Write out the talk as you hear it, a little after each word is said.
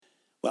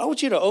Well, I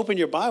want you to open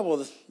your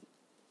Bible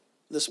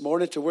this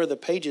morning to where the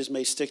pages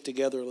may stick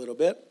together a little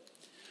bit.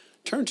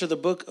 Turn to the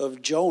book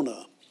of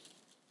Jonah.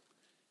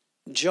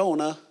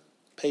 Jonah,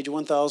 page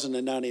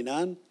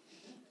 1099.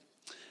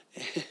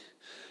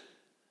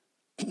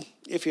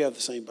 If you have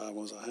the same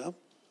Bible as I have.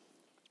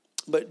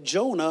 But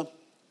Jonah,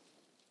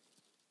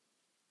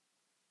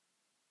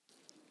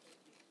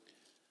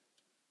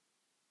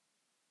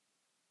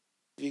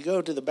 if you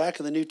go to the back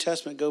of the New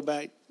Testament, go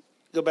back,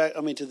 to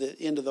the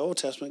end of the Old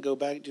Testament, go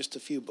back just a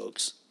few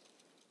books.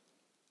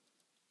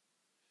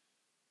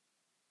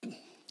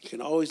 You can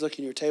always look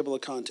in your table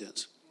of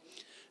contents.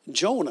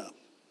 Jonah.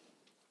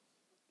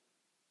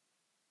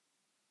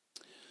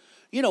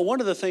 You know,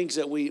 one of the things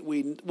that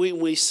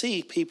we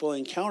see people,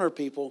 encounter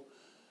people,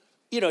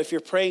 you know, if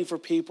you're praying for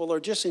people or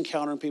just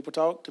encountering people,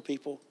 talk to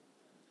people.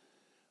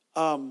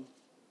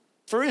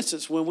 For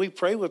instance, when we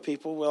pray with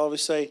people, we'll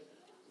always say,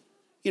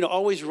 you know,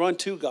 always run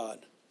to God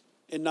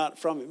and not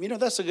from him. You know,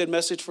 that's a good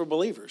message for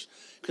believers.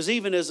 Because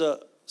even as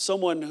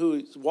someone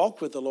who's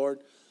walked with the Lord,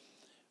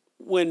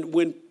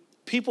 when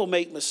people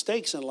make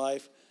mistakes in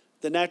life,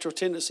 the natural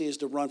tendency is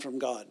to run from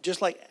God.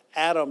 Just like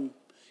Adam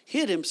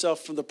hid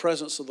himself from the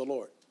presence of the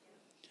Lord.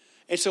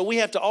 And so we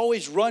have to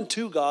always run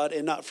to God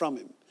and not from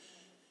him.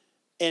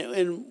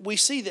 And we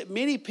see that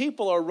many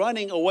people are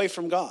running away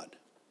from God.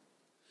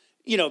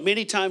 You know,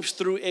 many times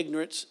through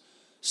ignorance.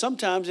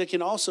 Sometimes it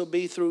can also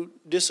be through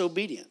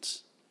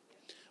disobedience.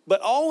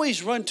 But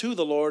always run to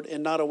the Lord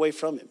and not away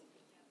from him.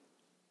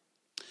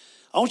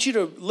 I want you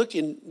to look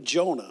in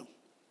Jonah,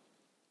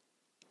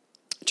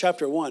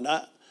 chapter 1.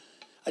 I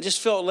just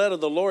felt led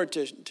of the Lord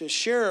to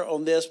share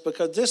on this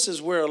because this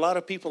is where a lot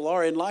of people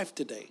are in life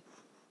today.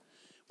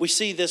 We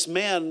see this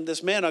man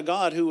of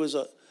God who was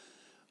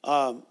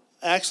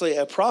actually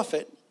a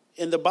prophet.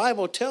 And the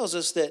Bible tells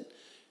us that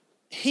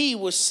he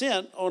was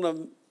sent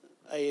on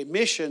a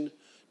mission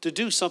to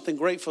do something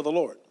great for the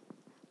Lord.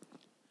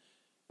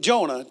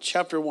 Jonah,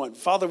 chapter 1.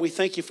 Father, we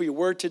thank you for your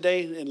word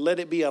today and let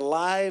it be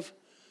alive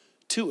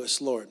to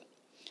us, Lord.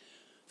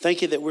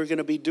 Thank you that we're going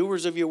to be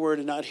doers of your word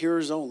and not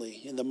hearers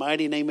only. In the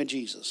mighty name of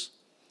Jesus.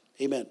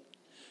 Amen.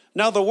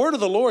 Now the word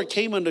of the Lord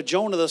came unto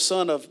Jonah the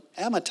son of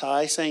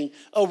Amittai, saying,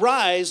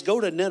 Arise,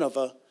 go to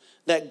Nineveh,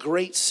 that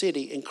great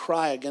city, and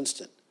cry against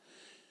it.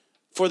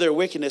 For their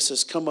wickedness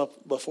has come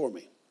up before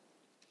me.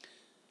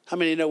 How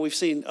many know we've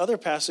seen other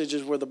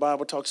passages where the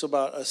Bible talks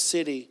about a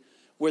city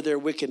where their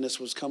wickedness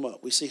was come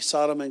up? We see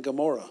Sodom and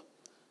Gomorrah.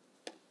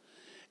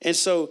 And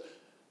so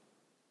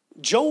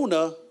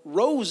Jonah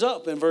rose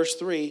up in verse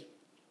 3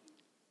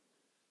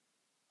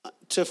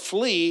 to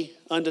flee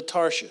unto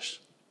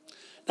Tarshish.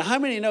 Now, how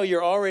many know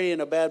you're already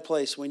in a bad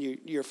place when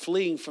you're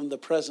fleeing from the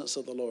presence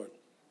of the Lord?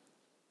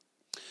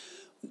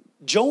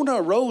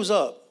 Jonah rose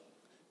up.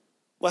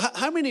 Well,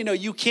 how many know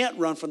you can't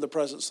run from the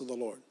presence of the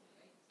Lord?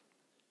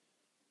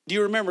 Do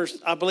you remember,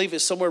 I believe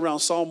it's somewhere around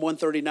Psalm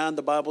 139,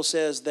 the Bible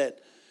says that,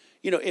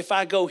 you know, if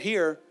I go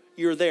here,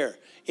 you're there.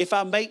 If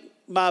I make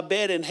my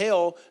bed in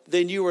hell,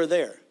 then you are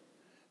there.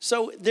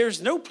 So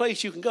there's no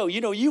place you can go.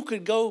 You know, you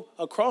could go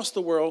across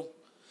the world,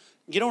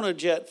 get on a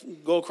jet,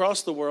 go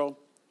across the world,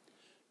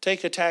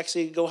 take a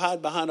taxi, go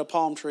hide behind a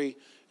palm tree,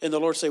 and the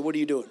Lord say, what are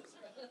you doing?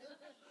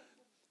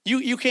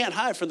 You can't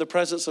hide from the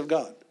presence of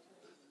God.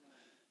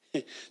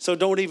 So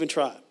don't even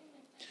try.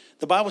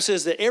 The Bible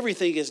says that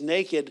everything is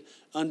naked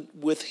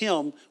with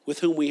him with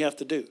whom we have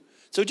to do.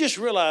 So just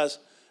realize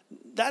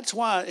that's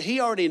why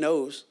he already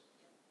knows.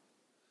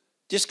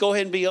 Just go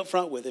ahead and be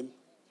upfront with him.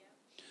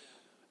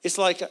 It's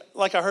like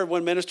I heard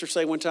one minister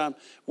say one time,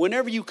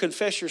 whenever you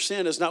confess your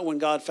sin is not when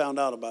God found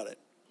out about it.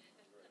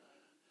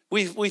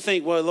 We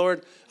think, well,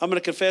 Lord, I'm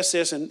going to confess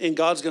this and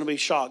God's going to be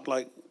shocked.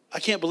 Like, I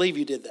can't believe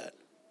you did that.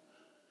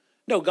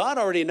 No, God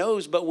already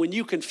knows, but when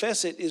you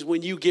confess it is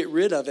when you get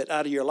rid of it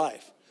out of your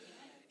life.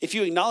 If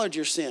you acknowledge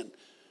your sin,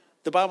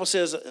 the Bible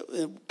says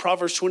in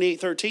Proverbs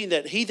 28:13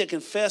 that he that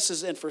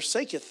confesses and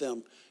forsaketh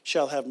them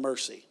shall have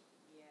mercy.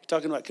 You're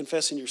talking about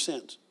confessing your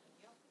sins.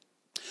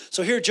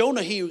 So here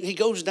Jonah, he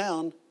goes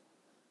down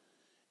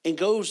and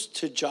goes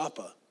to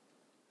Joppa.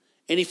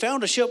 And he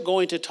found a ship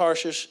going to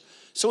Tarshish.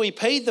 So he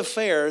paid the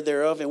fare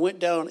thereof and went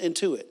down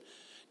into it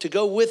to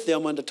go with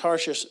them unto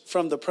Tarshish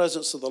from the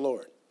presence of the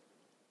Lord.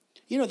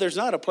 You know, there's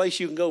not a place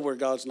you can go where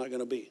God's not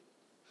going to be.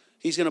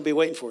 He's going to be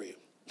waiting for you.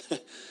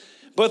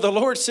 But the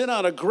Lord sent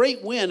out a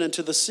great wind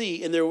into the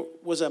sea, and there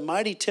was a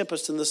mighty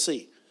tempest in the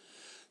sea,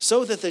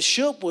 so that the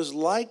ship was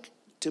like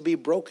to be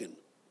broken.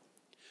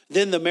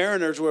 Then the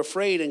mariners were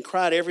afraid and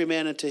cried every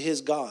man unto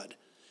his God,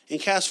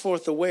 and cast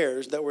forth the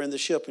wares that were in the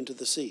ship into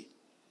the sea.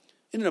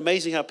 Isn't it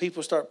amazing how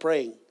people start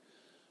praying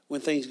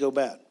when things go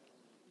bad?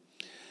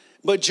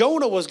 But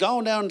Jonah was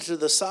gone down to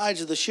the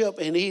sides of the ship,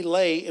 and he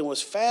lay and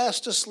was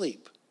fast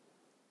asleep.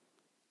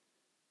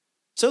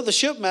 So the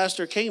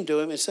shipmaster came to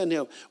him and said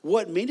to him,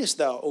 What meanest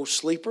thou, O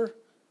sleeper?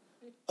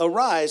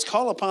 Arise,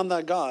 call upon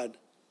thy God.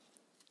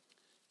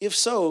 If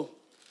so,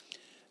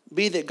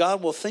 be that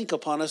God will think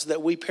upon us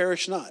that we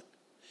perish not.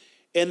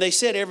 And they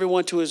said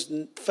everyone to his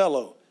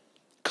fellow,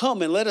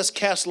 Come and let us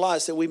cast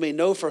lots that we may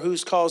know for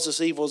whose cause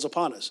this evil is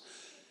upon us.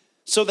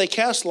 So they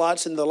cast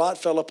lots, and the lot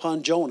fell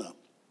upon Jonah.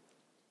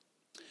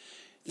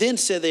 Then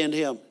said they unto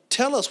him,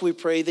 Tell us, we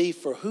pray thee,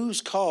 for whose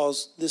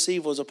cause this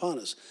evil is upon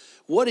us.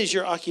 What is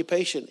your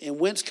occupation, and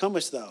whence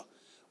comest thou?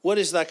 What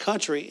is thy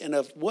country, and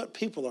of what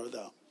people art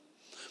thou?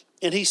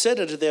 And he said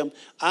unto them,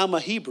 I am a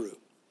Hebrew,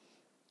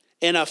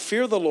 and I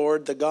fear the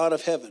Lord, the God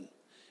of heaven,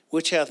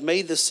 which hath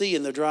made the sea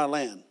and the dry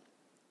land.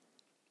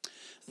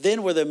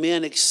 Then were the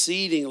men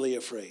exceedingly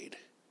afraid,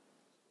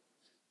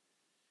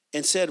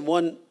 and said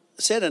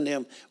unto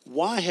him,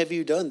 Why have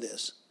you done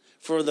this?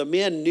 For the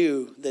men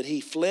knew that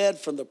he fled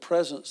from the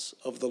presence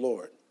of the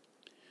Lord.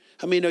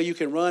 How many know you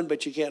can run,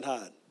 but you can't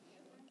hide?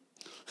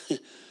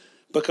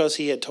 Because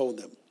he had told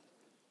them.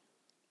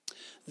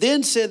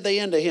 Then said they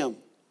unto him,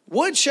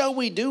 What shall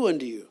we do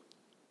unto you,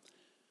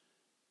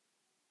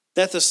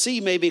 that the sea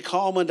may be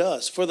calm unto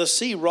us? For the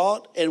sea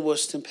wrought and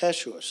was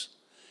tempestuous.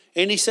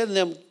 And he said to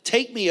them,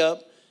 Take me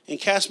up and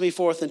cast me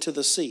forth into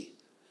the sea.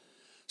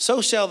 So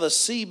shall the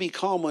sea be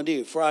calm unto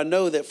you, for I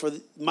know that for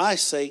my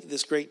sake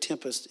this great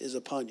tempest is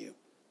upon you.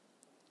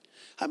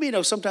 How many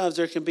know sometimes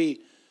there can be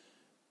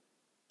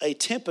a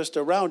tempest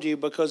around you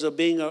because of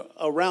being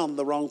around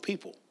the wrong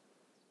people?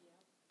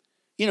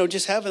 You know,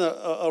 just having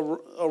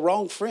a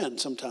wrong friend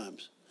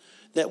sometimes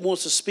that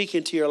wants to speak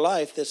into your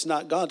life that's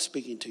not God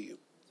speaking to you.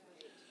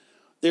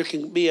 There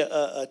can be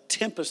a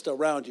tempest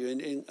around you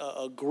and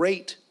a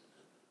great,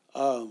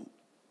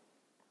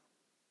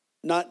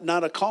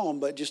 not a calm,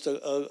 but just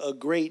a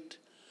great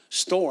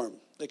storm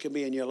that can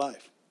be in your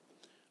life.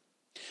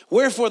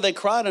 Wherefore they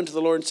cried unto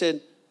the Lord and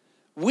said,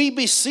 We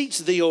beseech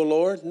thee, O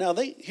Lord. Now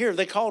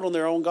they called on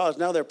their own gods.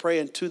 Now they're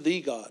praying to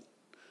thee, God,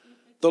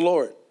 the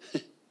Lord.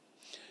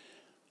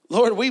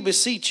 Lord, we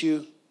beseech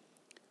you,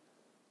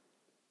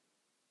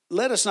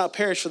 let us not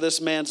perish for this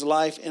man's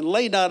life, and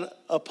lay not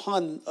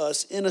upon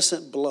us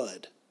innocent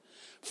blood.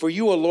 For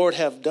you, O Lord,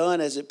 have done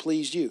as it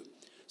pleased you.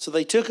 So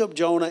they took up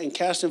Jonah and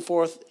cast him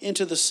forth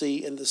into the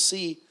sea, and the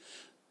sea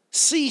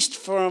ceased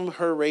from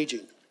her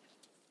raging.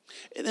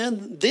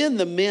 And then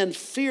the men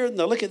feared,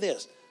 now look at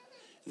this.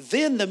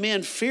 Then the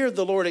men feared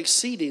the Lord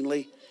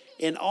exceedingly,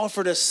 and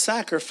offered a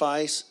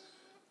sacrifice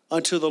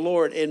unto the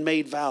Lord, and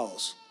made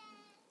vows.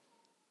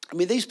 I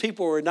mean, these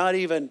people were not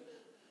even,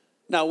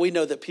 now we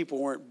know that people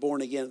weren't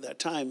born again at that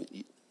time,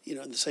 you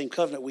know, in the same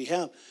covenant we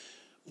have.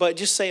 But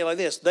just say it like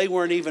this, they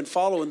weren't even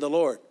following the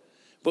Lord.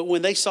 But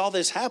when they saw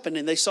this happen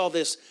and they saw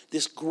this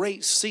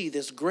great sea,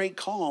 this great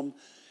calm,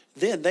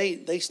 then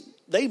they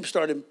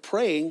started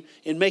praying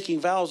and making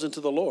vows unto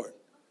the Lord.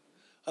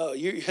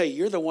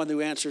 You're the one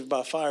who answers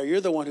by fire.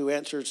 You're the one who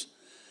answers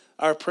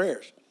our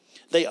prayers.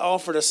 They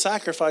offered a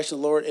sacrifice to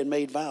the Lord and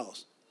made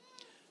vows.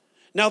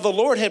 Now the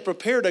Lord had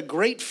prepared a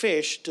great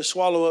fish to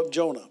swallow up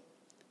Jonah.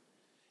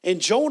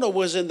 And Jonah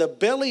was in the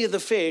belly of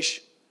the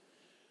fish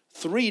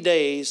 3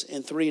 days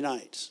and 3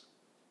 nights.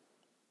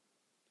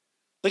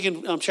 Look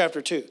in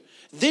chapter 2.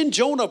 Then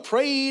Jonah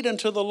prayed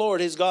unto the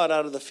Lord his God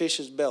out of the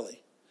fish's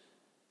belly.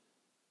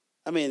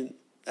 I mean,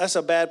 that's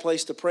a bad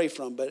place to pray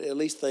from, but at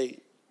least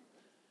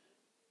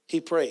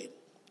he prayed.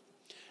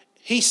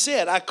 He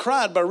said, I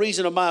cried by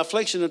reason of my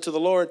affliction unto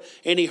the Lord,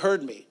 and he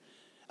heard me.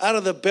 Out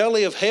of the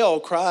belly of hell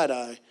cried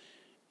I,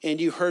 and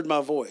you heard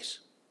my voice.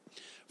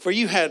 For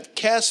you had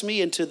cast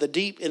me into the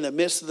deep in the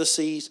midst of the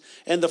seas,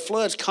 and the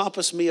floods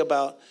compassed me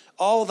about.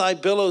 All thy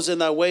billows and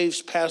thy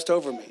waves passed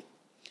over me.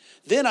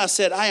 Then I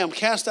said, I am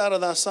cast out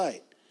of thy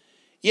sight.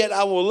 Yet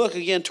I will look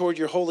again toward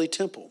your holy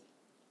temple.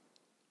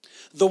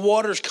 The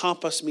waters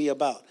compassed me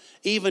about,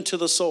 even to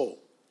the soul.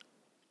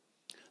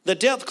 The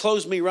depth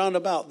closed me round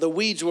about. The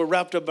weeds were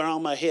wrapped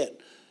around my head.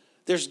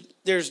 There's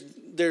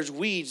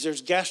weeds,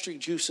 there's gastric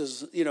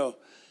juices, you know.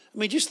 I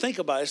mean, just think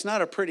about it. It's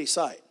not a pretty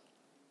sight.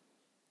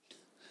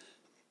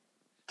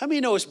 How many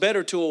know it's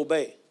better to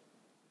obey?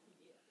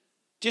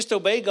 Just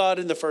obey God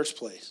in the first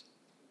place.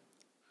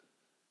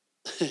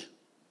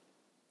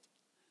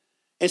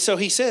 And so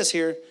he says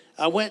here,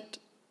 I went,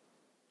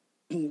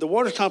 the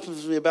waters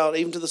compassed me about,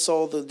 even to the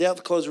soul. The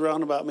depth closed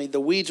around about me.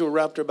 The weeds were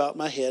wrapped about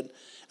my head.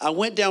 I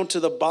went down to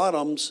the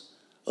bottoms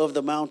of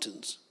the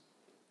mountains.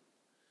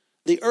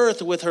 The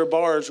earth with her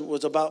bars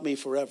was about me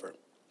forever.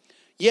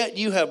 Yet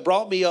you have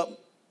brought me up,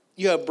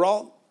 you have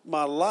brought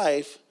my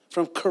life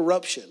from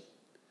corruption.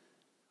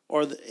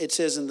 Or it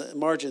says in the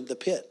margin, the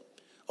pit.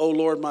 O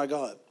Lord my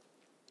God.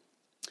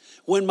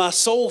 When my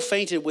soul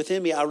fainted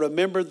within me, I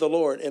remembered the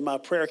Lord, and my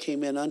prayer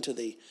came in unto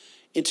thee,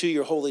 into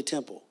your holy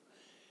temple.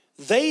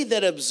 They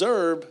that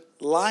observe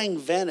lying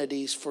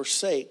vanities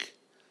forsake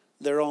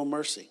their own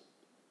mercy.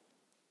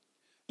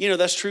 You know,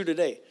 that's true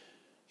today.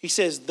 He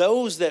says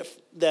those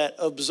that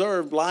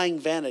observe lying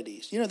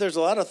vanities. You know, there's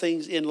a lot of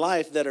things in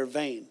life that are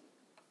vain.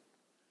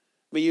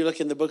 I mean, you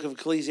look in the book of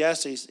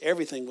Ecclesiastes,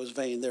 everything was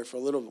vain there for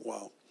a little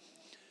while.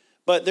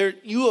 But there,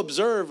 you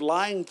observe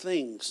lying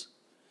things,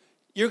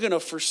 you're going to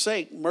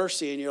forsake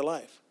mercy in your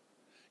life.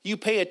 You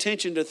pay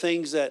attention to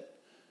things that,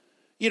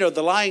 you know,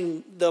 the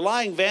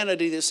lying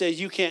vanity that says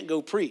you can't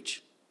go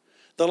preach.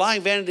 The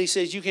lying vanity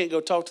says you can't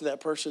go talk to that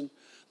person.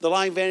 The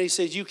lying vanity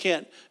says you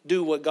can't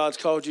do what God's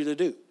called you to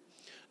do.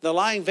 The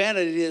lying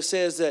vanity that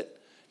says that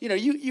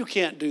you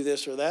can't do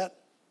this or that.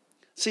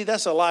 See,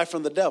 that's a lie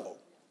from the devil.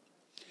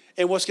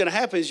 And what's going to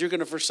happen is you're going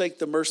to forsake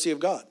the mercy of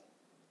God.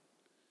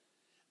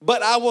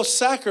 But I will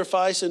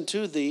sacrifice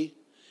unto thee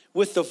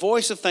with the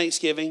voice of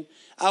thanksgiving.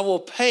 I will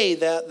pay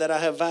that I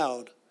have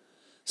vowed.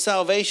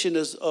 Salvation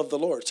is of the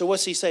Lord. So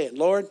what's he saying?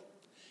 Lord,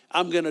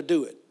 I'm going to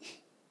do it.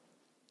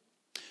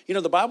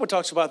 The Bible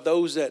talks about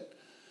those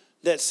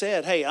that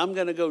said, hey, I'm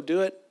going to go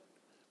do it,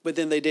 but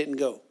then they didn't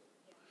go.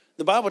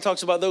 The Bible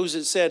talks about those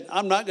that said,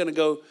 I'm not going to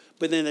go,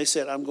 but then they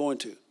said, I'm going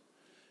to.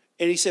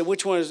 And he said,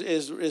 which one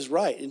is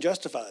right and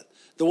justified?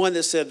 The one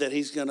that said that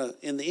he's going to,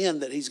 in the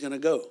end, that he's going to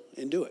go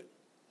and do it.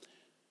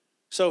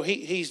 So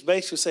he's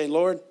basically saying,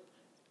 Lord,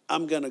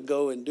 I'm going to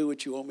go and do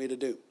what you want me to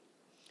do.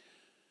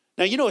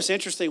 Now, it's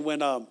interesting when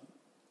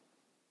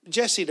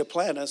Jesse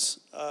Duplantis,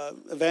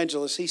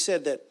 evangelist, he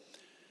said that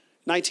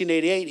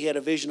 1988 he had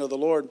a vision of the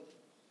Lord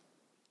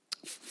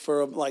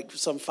for like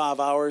some 5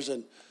 hours.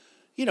 And,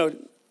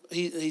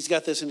 he's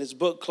got this in his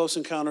book, Close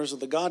Encounters of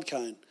the God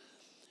Kind.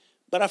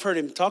 But I've heard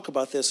him talk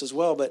about this as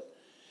well. But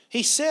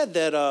he said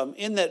that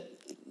in that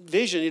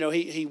vision,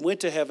 he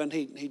went to heaven.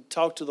 He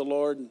talked to the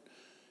Lord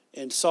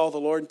and saw the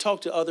Lord and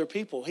talked to other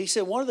people. He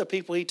said one of the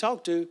people he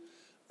talked to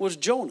was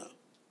Jonah.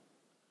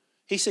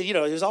 He said, he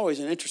was always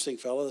an interesting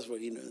fellow. That's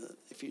what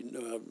if you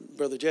know how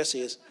Brother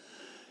Jesse is.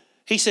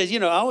 He said,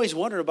 I always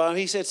wondered about him.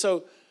 He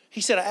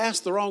said, I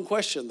asked the wrong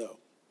question, though.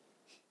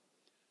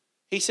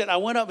 He said, I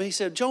went up and he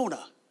said,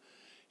 Jonah.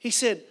 He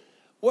said,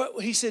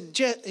 what? He said,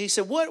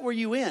 what were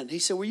you in? He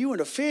said, were you in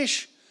a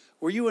fish?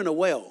 Were you in a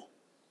whale?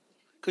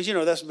 Because,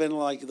 that's been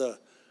like the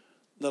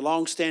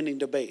long-standing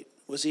debate.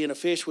 Was he in a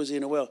fish? Was he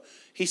in a whale?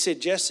 He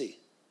said, Jesse,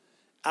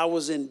 I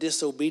was in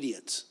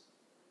disobedience.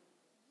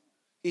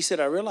 He said,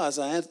 I realized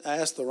I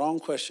asked the wrong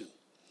question.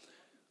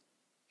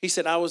 He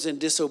said, I was in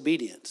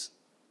disobedience.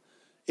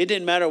 It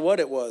didn't matter what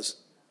it was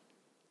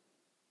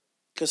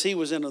because he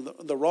was in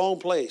the wrong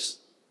place.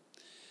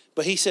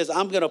 But he says,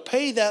 I'm going to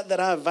pay that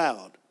I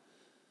vowed.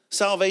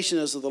 Salvation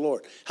is of the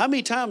Lord. How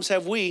many times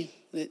have we,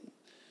 you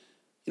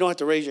don't have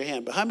to raise your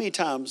hand, but how many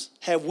times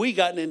have we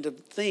gotten into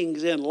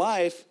things in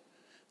life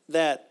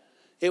that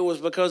it was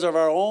because of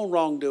our own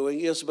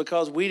wrongdoing? It was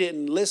because we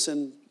didn't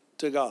listen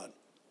to God.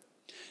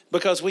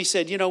 Because we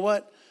said, you know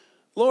what?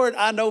 Lord,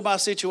 I know my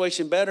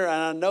situation better,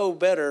 and I know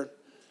better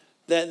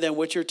than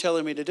what you're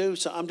telling me to do,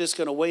 so I'm just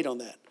going to wait on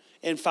that.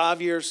 And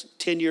 5 years,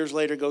 10 years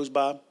later goes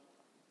by.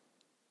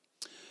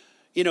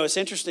 It's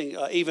interesting,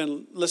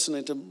 even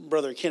listening to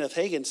Brother Kenneth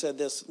Hagin said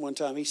this one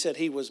time. He said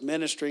he was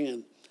ministering,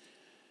 and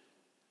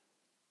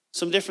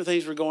some different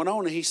things were going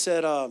on. And he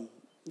said,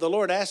 the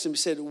Lord asked him, he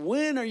said,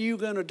 when are you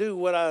going to do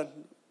what I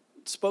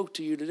spoke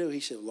to you to do?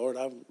 He said, Lord,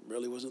 I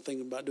really wasn't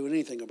thinking about doing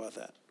anything about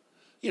that.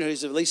 He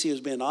said, at least he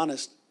was being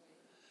honest.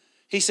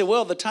 He said,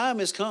 well, the time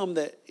has come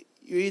that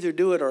you either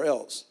do it or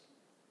else.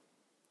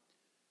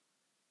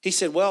 He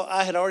said, well,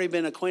 I had already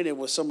been acquainted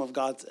with some of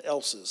God's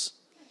else's.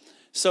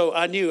 So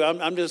I knew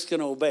I'm just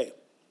going to obey.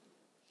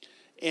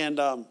 And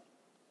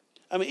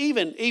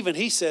even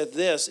he said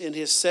this in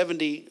his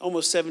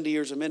almost 70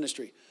 years of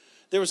ministry.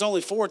 There was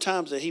only 4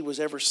 times that he was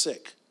ever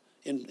sick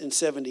in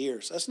 70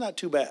 years. That's not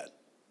too bad.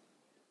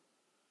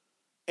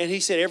 And he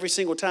said every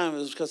single time it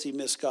was because he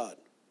missed God.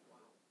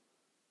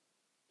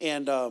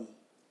 And,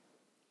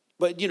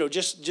 but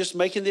just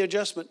making the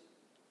adjustment.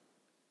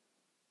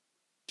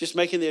 Just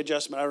making the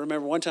adjustment. I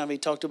remember one time he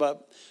talked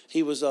about,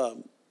 he was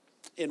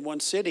in one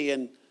city,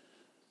 and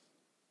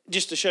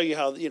just to show you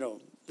how,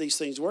 these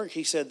things work,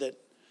 he said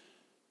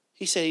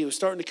he was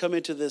starting to come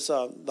into this,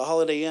 the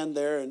Holiday Inn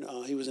there,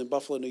 and he was in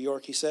Buffalo, New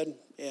York, he said.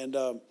 And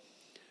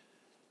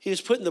he was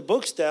putting the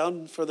books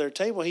down for their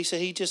table. He said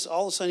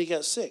all of a sudden he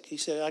got sick. He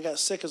said, I got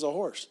sick as a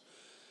horse.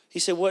 He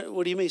said,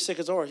 what do you mean sick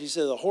as a horse? He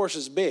said, the horse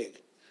is big.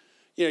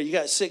 You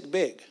got sick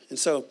big. And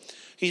so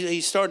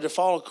he started to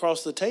fall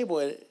across the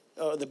table,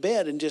 the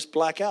bed, and just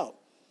black out.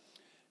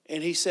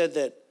 And he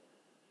said,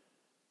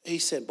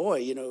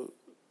 boy,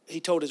 he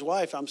told his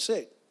wife, I'm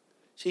sick.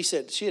 She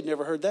said she had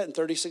never heard that in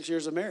 36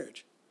 years of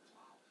marriage.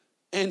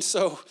 And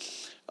so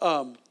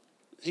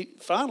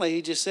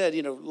he just said,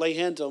 lay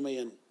hands on me.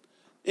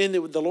 And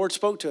the Lord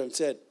spoke to him and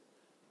said,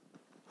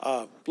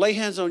 lay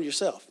hands on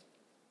yourself.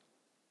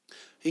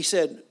 He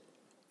said,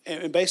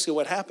 and basically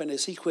what happened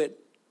is he quit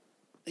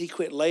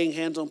laying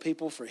hands on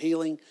people for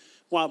healing.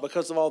 Why?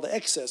 Because of all the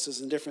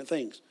excesses and different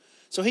things.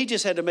 So he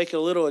just had to make a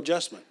little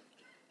adjustment.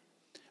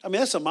 I mean,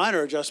 that's a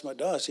minor adjustment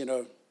to us,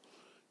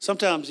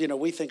 Sometimes,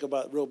 we think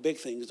about real big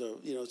things, or,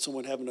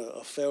 someone having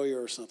a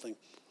failure or something.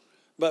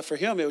 But for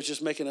him, it was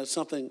just making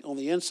something on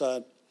the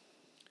inside.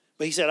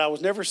 But he said, I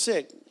was never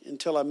sick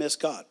until I missed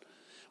God.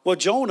 Well,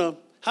 Jonah,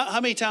 how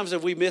many times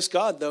have we missed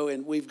God, though,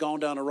 and we've gone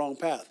down the wrong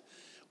path?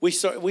 We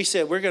said,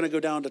 we're going to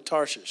go down to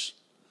Tarshish.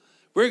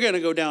 We're going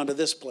to go down to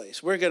this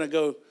place. We're not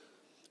going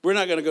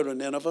to go to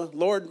Nineveh.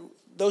 Lord,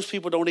 those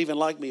people don't even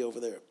like me over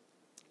there.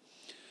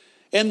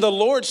 And the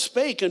Lord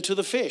spake unto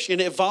the fish, and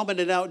it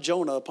vomited out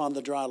Jonah upon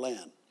the dry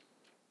land.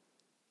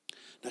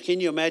 Now,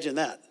 can you imagine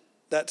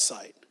that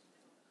sight?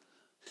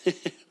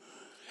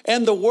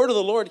 And the word of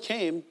the Lord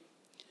came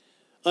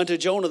unto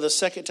Jonah the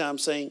second time,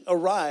 saying,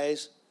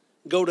 Arise,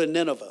 go to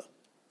Nineveh,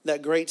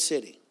 that great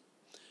city.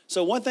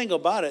 So one thing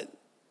about it,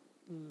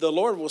 the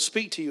Lord will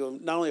speak to you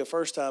not only a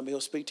first time, but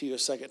he'll speak to you a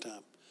second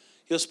time.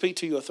 He'll speak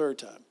to you a third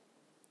time.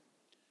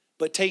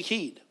 But take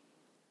heed.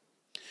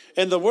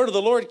 And the word of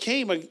the Lord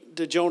came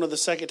to Jonah the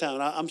second time.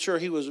 I'm sure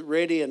he was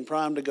ready and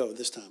primed to go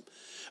this time.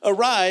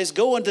 Arise,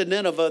 go unto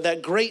Nineveh,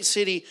 that great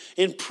city,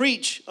 and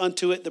preach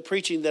unto it the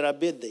preaching that I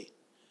bid thee.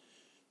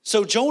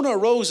 So Jonah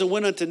arose and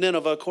went unto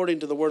Nineveh according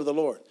to the word of the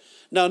Lord.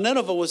 Now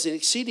Nineveh was an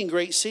exceeding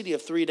great city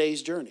of 3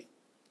 days' journey.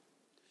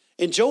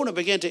 And Jonah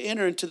began to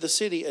enter into the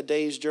city a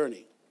day's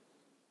journey.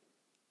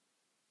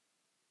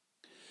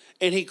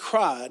 And he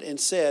cried and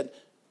said,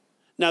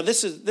 now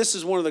this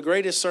is one of the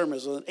greatest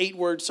sermons, an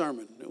 8-word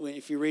sermon,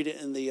 if you read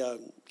it in the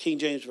King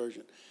James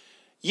Version.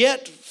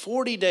 Yet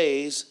 40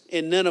 days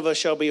and Nineveh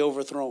shall be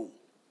overthrown.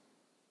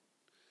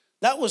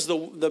 That was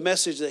the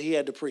message that he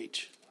had to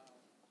preach.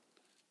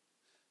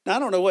 Now, I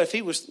don't know if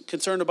he was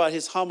concerned about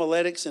his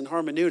homiletics and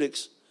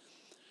hermeneutics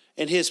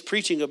and his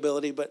preaching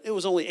ability, but it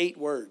was only 8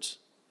 words.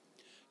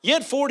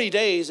 Yet 40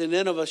 days and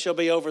Nineveh shall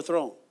be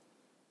overthrown.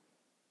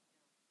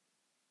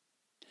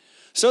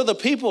 So the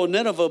people of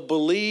Nineveh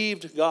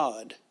believed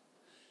God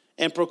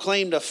and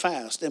proclaimed a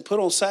fast and put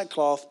on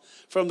sackcloth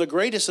from the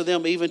greatest of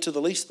them even to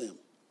the least of them.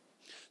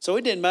 So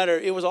it didn't matter.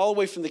 It was all the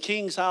way from the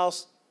king's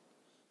house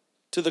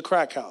to the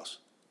crack house,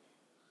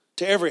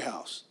 to every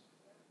house.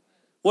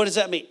 What does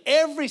that mean?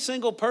 Every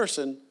single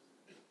person,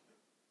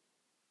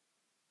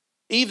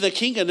 even the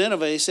king of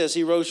Nineveh, he says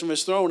he rose from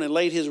his throne and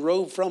laid his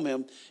robe from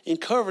him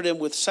and covered him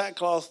with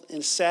sackcloth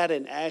and sat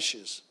in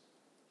ashes.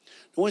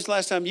 When's the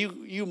last time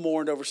you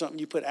mourned over something,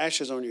 you put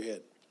ashes on your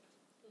head?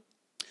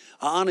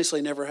 I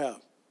honestly never have.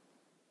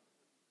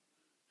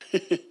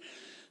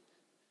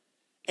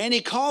 And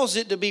he caused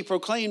it to be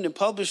proclaimed and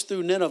published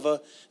through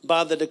Nineveh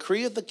by the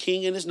decree of the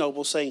king and his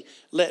nobles, saying,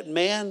 let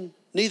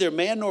neither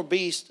man nor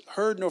beast,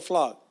 herd nor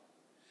flock,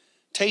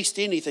 taste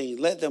anything,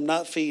 let them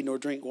not feed nor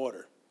drink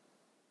water.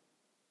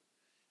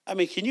 I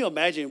mean, can you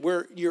imagine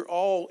you're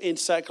all in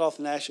sackcloth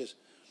and ashes,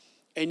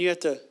 and you have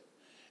to,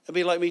 it'd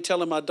be like me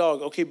telling my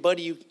dog, okay,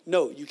 buddy,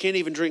 you can't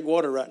even drink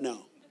water right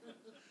now.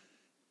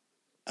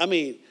 I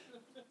mean,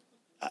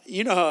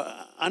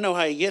 I know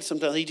how he gets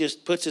sometimes. He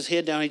just puts his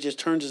head down, he just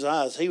turns his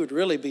eyes. He would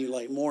really be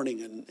like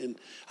mourning, and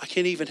I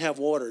can't even have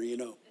water,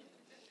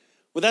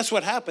 Well, that's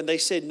what happened. They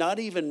said not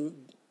even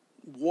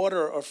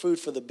water or food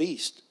for the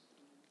beast.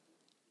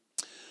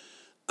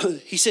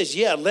 He says,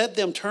 yeah, let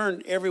them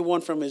turn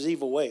everyone from his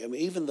evil way. I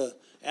mean, even the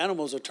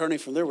animals are turning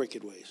from their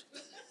wicked ways.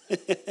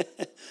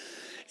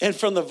 And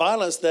from the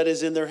violence that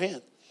is in their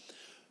hand.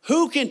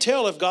 Who can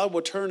tell if God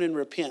will turn and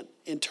repent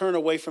and turn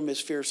away from his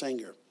fierce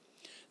anger,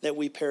 that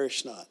we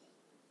perish not?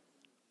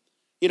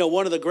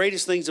 One of the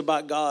greatest things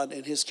about God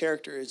and his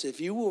character is if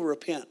you will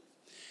repent,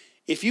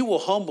 if you will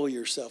humble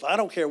yourself, I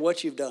don't care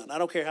what you've done. I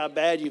don't care how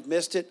bad you've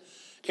missed it.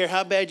 I don't care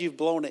how bad you've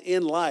blown it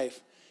in life.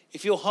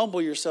 If you'll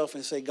humble yourself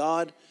and say,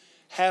 God,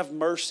 have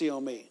mercy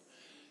on me,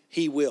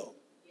 he will.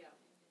 Yeah.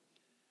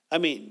 I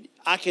mean,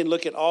 I can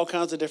look at all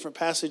kinds of different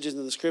passages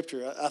in the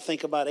scripture. I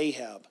think about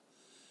Ahab,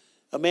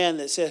 a man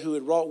that said who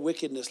had wrought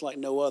wickedness like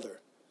no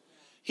other.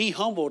 He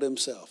humbled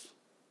himself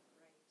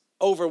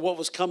over what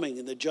was coming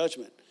in the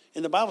judgment.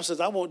 And the Bible says,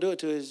 I won't do it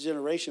to his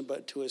generation,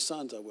 but to his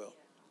sons I will.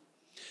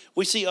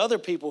 We see other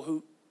people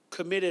who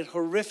committed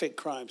horrific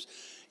crimes,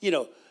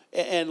 and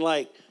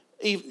they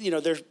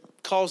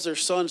caused their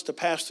sons to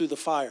pass through the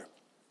fire.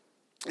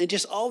 And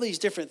just all these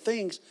different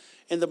things.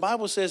 And the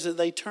Bible says that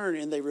they turned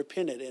and they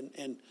repented.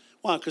 And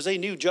why? Because they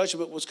knew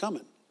judgment was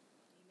coming.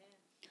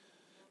 Amen.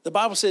 The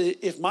Bible says,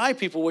 if my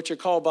people, which are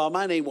called by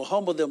my name, will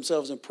humble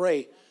themselves and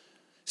pray,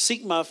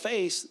 seek my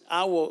face,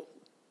 I will,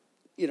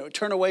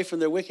 turn away from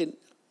their wicked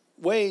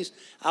ways,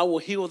 I will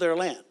heal their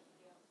land.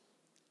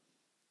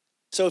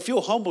 So if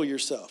you'll humble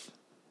yourself,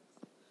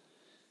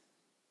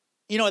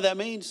 you know what that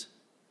means?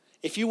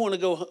 If you want to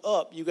go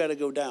up, you got to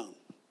go down.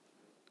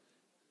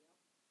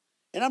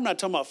 And I'm not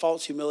talking about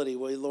false humility.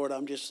 Well, Lord,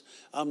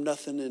 I'm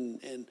nothing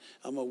and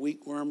I'm a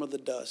weak worm of the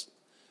dust.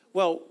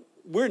 Well,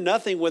 we're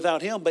nothing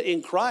without him, but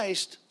in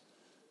Christ,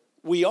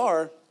 we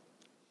are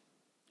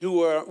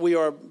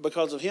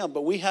because of him.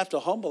 But we have to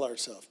humble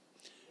ourselves,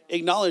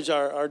 acknowledge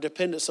our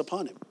dependence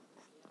upon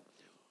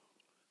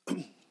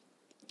him.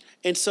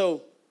 And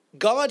so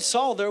God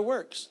saw their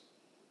works.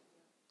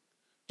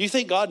 Do you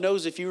think God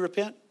knows if you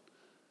repent?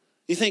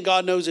 Do you think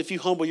God knows if you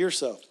humble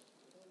yourself?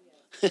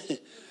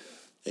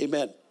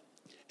 Amen.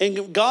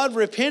 And God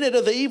repented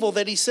of the evil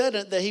that he said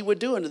that he would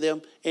do unto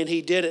them, and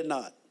he did it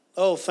not.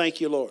 Oh,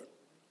 thank you, Lord.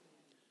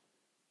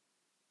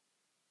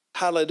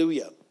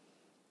 Hallelujah.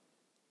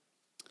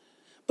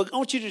 But I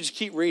want you to just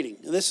keep reading.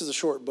 And this is a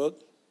short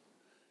book.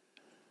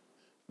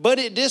 But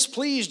it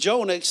displeased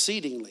Jonah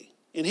exceedingly,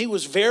 and he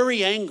was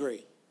very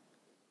angry.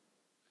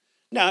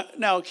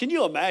 Now, can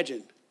you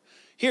imagine?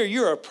 Here,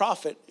 you're a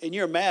prophet, and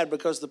you're mad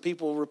because the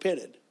people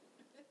repented.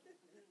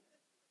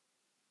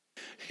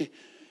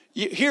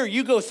 Here,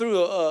 you go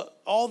through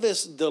all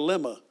this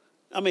dilemma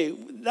I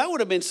mean, that would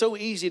have been so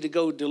easy to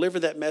go deliver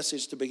that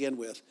message to begin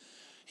with.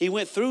 He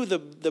went through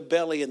the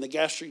belly and the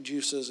gastric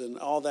juices and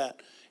all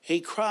that. He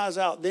cries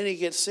out, then he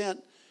gets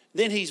sent,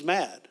 then he's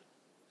mad.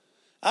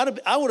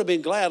 I would have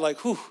been glad, like,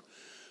 whew,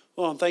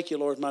 well, thank you,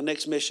 Lord, my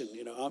next mission.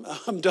 You know,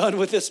 I'm done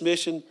with this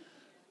mission.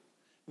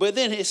 But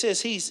then it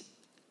says he's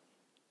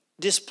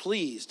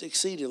displeased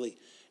exceedingly.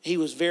 He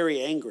was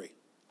very angry.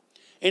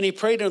 And he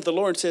prayed unto the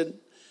Lord and said,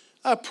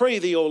 I pray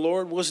thee, O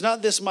Lord, was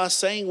not this my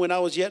saying when I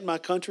was yet in my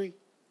country?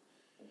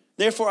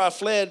 Therefore I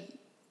fled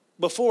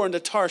before unto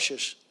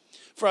Tarshish,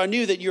 for I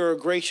knew that you are a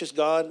gracious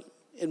God,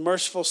 and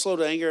merciful, slow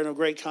to anger, and of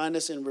great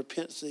kindness, and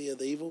repentancy of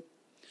the evil.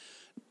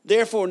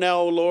 Therefore now,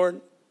 O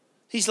Lord,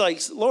 he's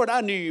like, Lord,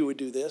 I knew you would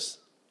do this.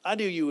 I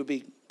knew you would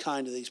be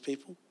kind to these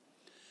people.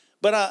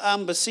 But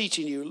I'm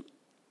beseeching you,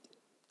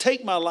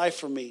 take my life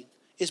from me.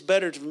 It's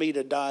better for me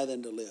to die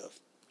than to live.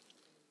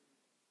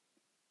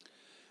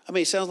 I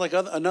mean, it sounds like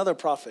another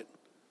prophet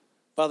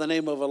by the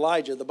name of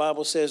Elijah. The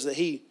Bible says that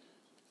he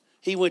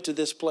went to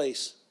this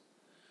place.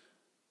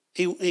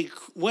 He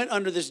went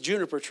under this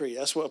juniper tree.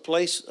 That's what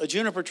a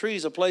juniper tree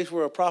is a place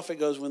where a prophet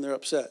goes when they're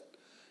upset.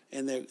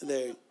 And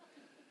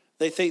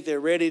they think they're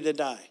ready to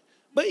die.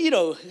 But, you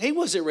know, he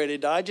wasn't ready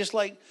to die, just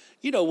like,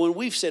 you know, when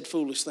we've said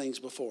foolish things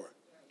before.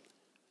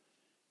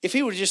 If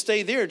he would have just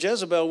stayed there,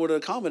 Jezebel would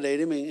have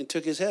accommodated him and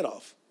took his head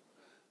off.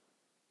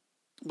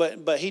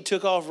 But he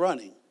took off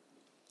running.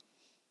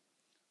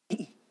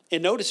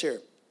 And notice here,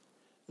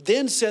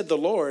 then said the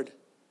Lord,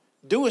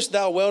 doest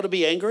thou well to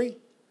be angry?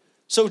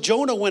 So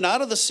Jonah went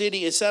out of the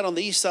city and sat on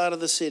the east side of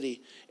the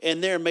city,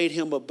 and there made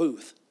him a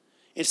booth,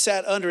 and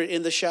sat under it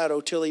in the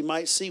shadow till he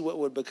might see what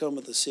would become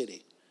of the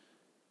city.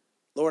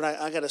 Lord,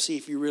 I got to see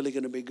if you're really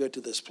going to be good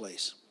to this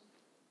place.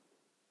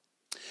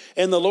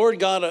 And the Lord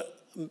God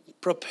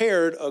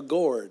prepared a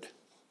gourd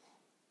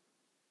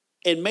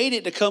and made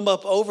it to come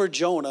up over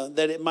Jonah,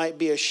 that it might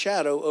be a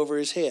shadow over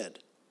his head,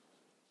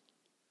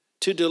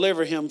 to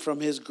deliver him from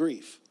his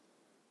grief.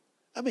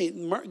 I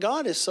mean,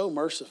 God is so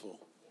merciful.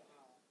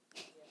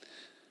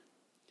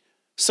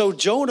 So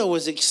Jonah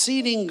was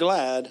exceeding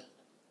glad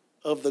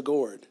of the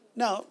gourd.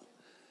 Now,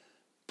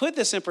 put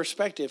this in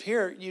perspective.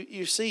 Here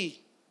you see,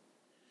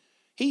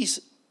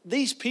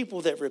 these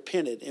people that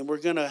repented and were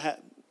going to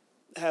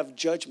have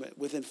judgment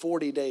within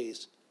 40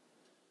 days.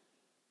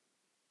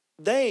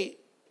 They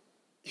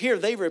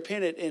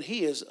repented and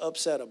he is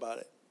upset about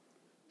it.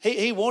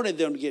 He wanted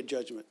them to get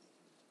judgment.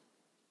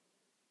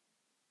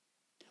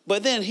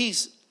 But then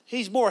he's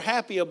more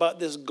happy about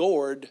this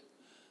gourd.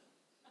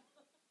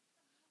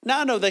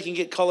 Now, I know they can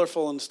get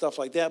colorful and stuff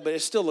like that, but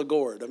it's still a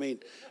gourd. I mean,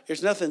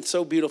 there's nothing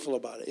so beautiful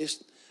about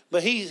it.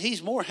 But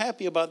he's more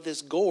happy about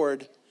this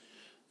gourd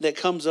that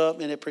comes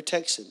up and it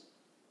protects him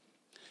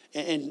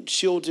and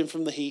shields him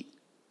from the heat.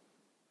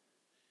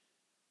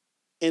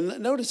 And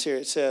notice here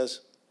it says,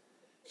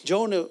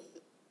 Jonah,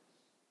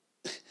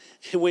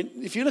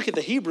 if you look at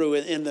the Hebrew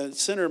in the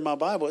center of my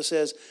Bible, it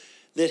says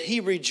that he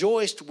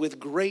rejoiced with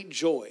great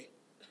joy.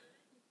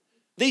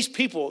 These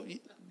people,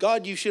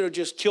 God, you should have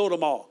just killed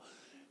them all.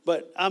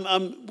 But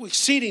I'm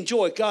exceeding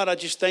joy. God, I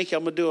just thank you.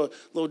 I'm going to do a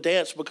little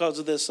dance because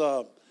of this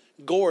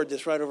gourd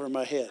that's right over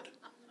my head.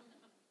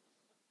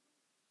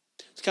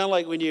 It's kind of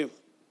like when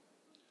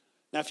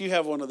now if you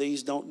have one of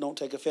these, don't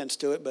take offense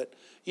to it. But,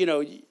 you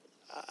know,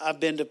 I've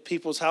been to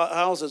people's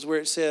houses where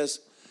it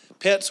says,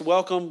 pets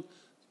welcome,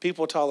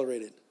 people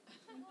tolerated.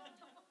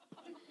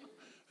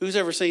 Who's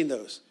ever seen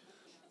those?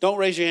 Don't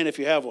raise your hand if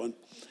you have one.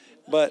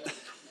 But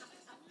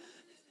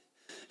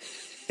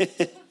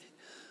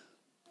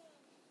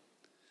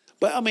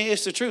but I mean,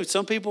 it's the truth.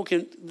 Some people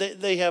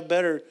they have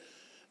better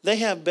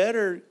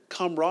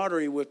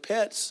camaraderie with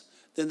pets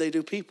than they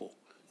do people.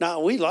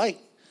 Now we like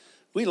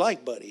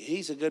Buddy.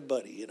 He's a good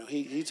buddy. You know,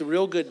 he's a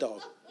real good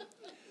dog.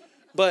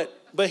 But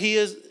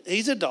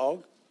he's a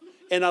dog,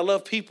 and I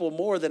love people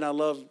more than I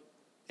love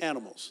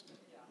animals.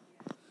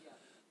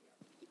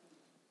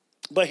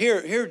 But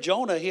here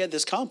Jonah, he had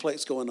this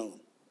complex going on.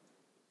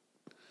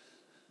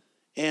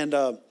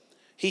 And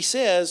he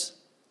says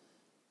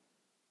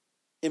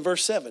in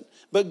verse 7,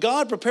 but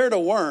God prepared a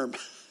worm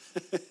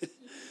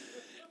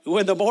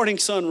when the morning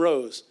sun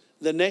rose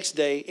the next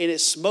day, and it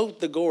smote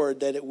the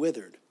gourd that it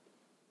withered.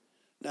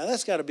 Now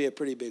that's got to be a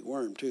pretty big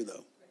worm too,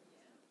 though.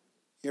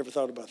 You ever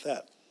thought about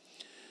that?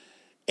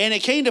 And it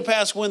came to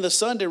pass when the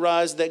sun did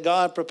rise that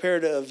God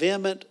prepared a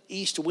vehement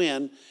east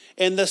wind,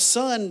 and the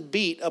sun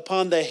beat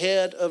upon the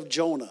head of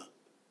Jonah,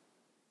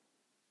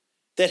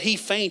 that he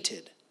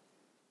fainted.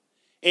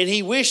 And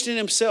he wished in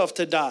himself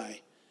to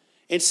die,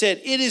 and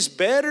said, it is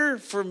better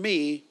for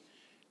me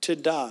to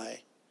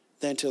die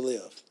than to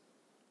live.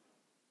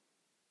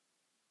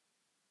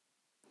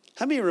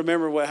 How many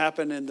remember what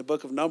happened in the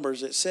book of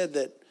Numbers? It said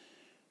that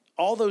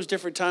all those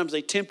different times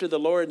they tempted the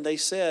Lord, and they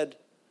said,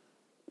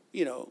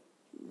 you know,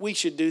 we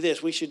should do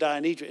this, we should die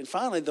in Egypt. And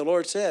finally the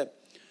Lord said,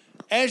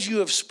 as you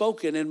have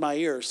spoken in my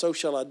ear, so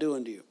shall I do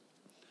unto you.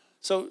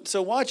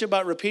 So watch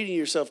about repeating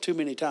yourself too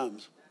many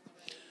times.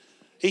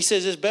 He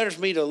says, it's better for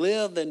me to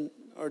live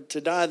or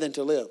to die than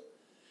to live.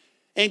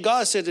 And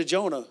God said to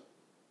Jonah,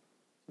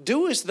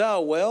 doest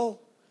thou well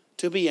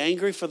to be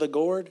angry for the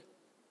gourd?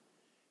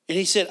 And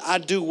he said, I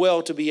do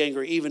well to be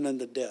angry, even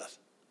unto death.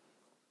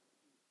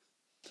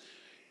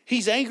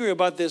 He's angry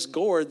about this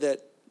gourd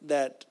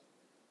that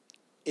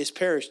is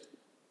perished.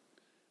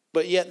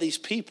 But yet these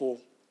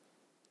people,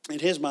 in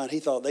his mind, he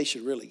thought they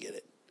should really get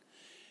it.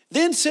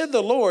 Then said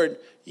the Lord,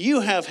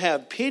 you have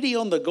had pity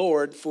on the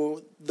gourd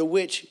for the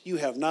which you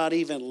have not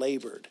even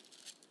labored.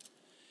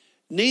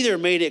 Neither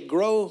made it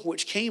grow,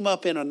 which came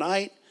up in a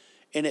night,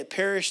 and it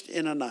perished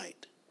in a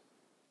night.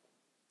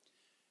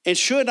 And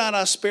should not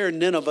I spare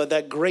Nineveh,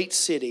 that great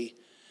city,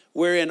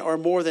 wherein are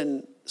more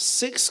than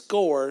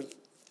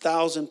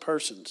 60,000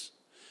 persons,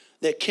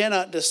 that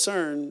cannot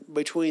discern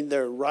between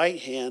their right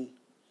hand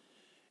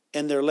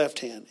and their left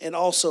hand, and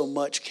also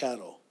much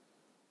cattle.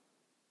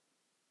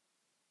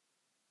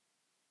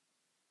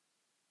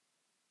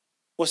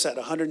 What's that,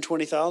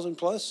 120,000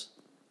 plus?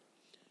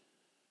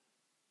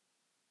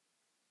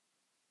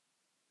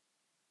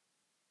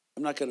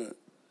 I'm not going to,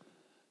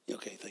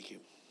 okay, thank you.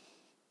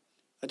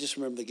 I just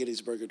remember the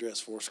Gettysburg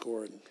Address,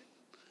 80.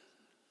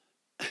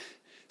 And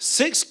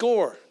 60,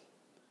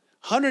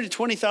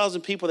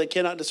 120,000 people that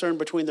cannot discern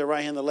between their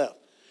right hand and the left.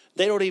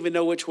 They don't even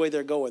know which way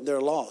they're going.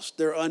 They're lost.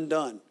 They're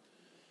undone.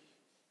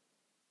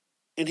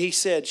 And he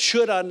said,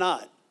 should I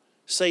not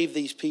save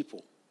these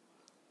people?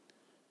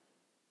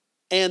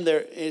 And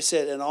it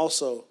said, and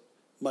also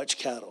much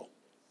cattle.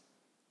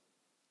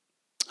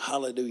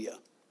 Hallelujah.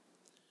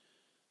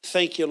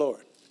 Thank you,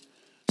 Lord.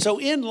 So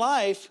in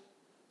life,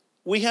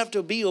 we have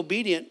to be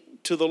obedient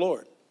to the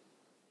Lord.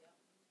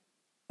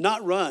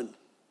 Not run.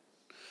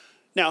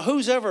 Now,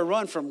 who's ever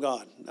run from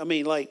God? I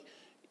mean, like,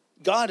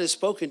 God has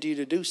spoken to you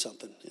to do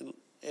something.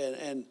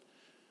 And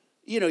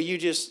you know,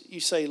 you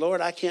say,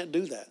 Lord, I can't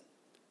do that.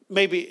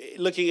 Maybe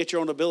looking at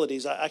your own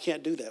abilities, I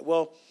can't do that.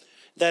 Well,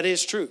 that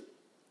is true.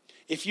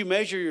 If you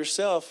measure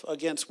yourself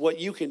against what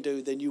you can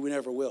do, then you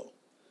never will.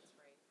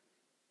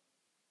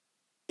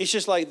 It's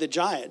just like the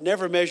giant.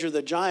 Never measure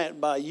the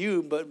giant by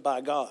you, but by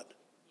God.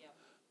 Yep.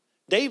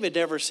 David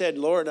never said,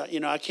 Lord,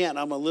 I can't.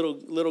 I'm a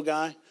little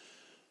guy.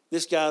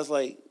 This guy's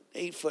like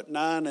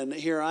 8'9", and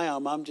here I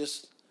am. I'm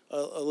just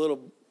a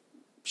little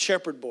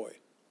shepherd boy.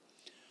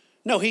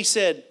 No, he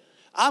said,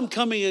 I'm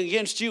coming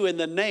against you in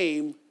the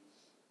name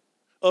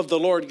of the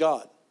Lord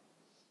God.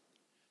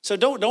 So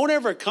don't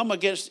ever come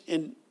against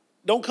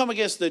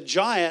the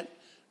giant,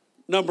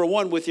 number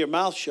one, with your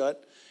mouth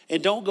shut,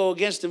 and don't go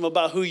against him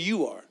about who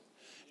you are.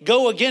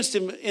 Go against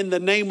him in the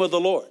name of the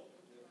Lord.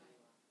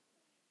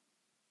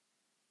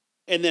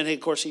 And then, of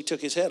course, he took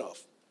his head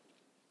off.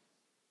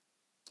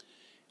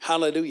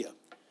 Hallelujah.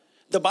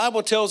 The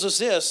Bible tells us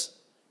this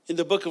in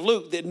the book of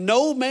Luke, that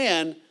no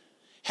man,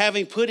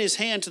 having put his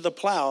hand to the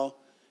plow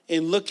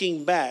and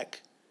looking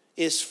back,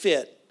 is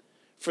fit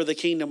for the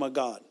kingdom of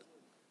God.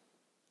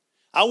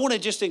 I want to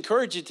just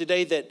encourage you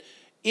today that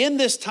in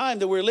this time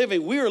that we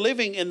are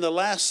living in the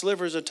last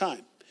slivers of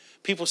time.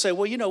 People say,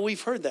 well,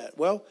 we've heard that.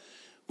 Well,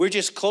 we're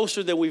just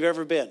closer than we've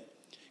ever been.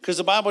 Because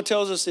the Bible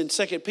tells us in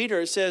 2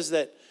 Peter, it says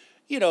that,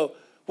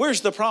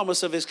 where's the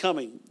promise of his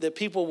coming? That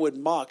people would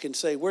mock and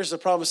say, where's the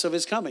promise of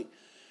his coming?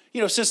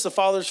 Since the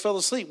fathers fell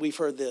asleep, we've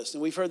heard this.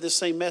 And we've heard this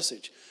same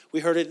message. We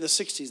heard it in the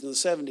 60s and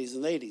the 70s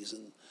and the 80s.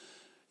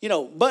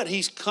 And, but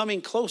he's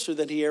coming closer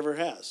than he ever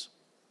has.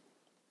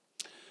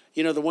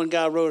 The one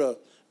guy wrote a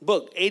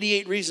book,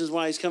 88 Reasons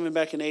Why He's Coming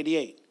Back in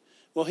 88.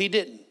 Well, he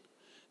didn't.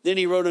 Then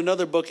he wrote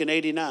another book in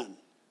 89.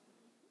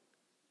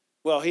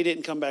 Well, he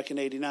didn't come back in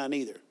 89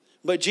 either.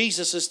 But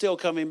Jesus is still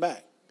coming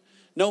back.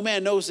 No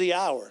man knows the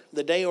hour,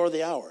 the day or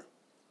the hour.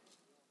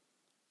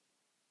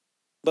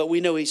 But we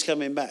know he's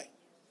coming back.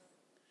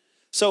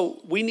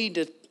 So we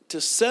need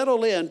to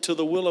settle into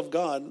the will of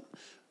God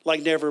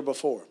like never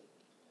before.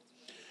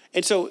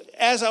 And so,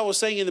 as I was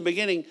saying in the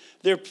beginning,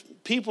 there are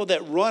people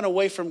that run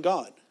away from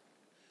God.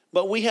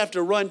 But we have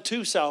to run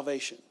to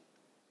salvation.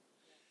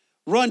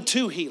 Run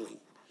to healing.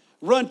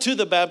 Run to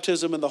the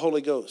baptism in the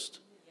Holy Ghost.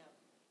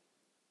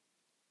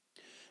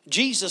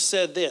 Jesus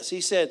said this.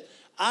 He said,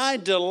 I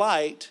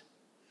delight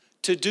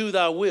to do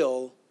thy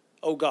will,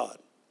 O God.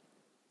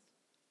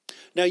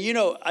 Now,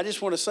 I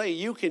just want to say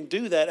you can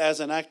do that as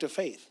an act of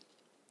faith.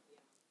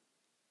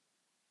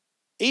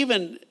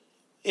 Even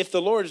if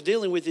the Lord's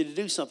dealing with you to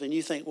do something,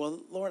 you think, well,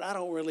 Lord, I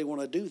don't really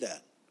want to do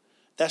that.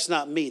 That's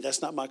not me.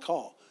 That's not my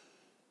call.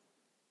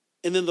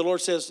 And then the Lord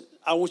says,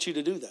 I want you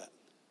to do that.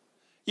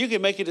 You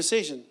can make a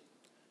decision.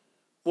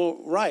 Well,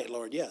 right,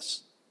 Lord,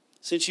 yes.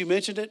 Since you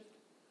mentioned it,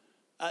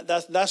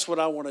 that's what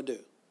I want to do.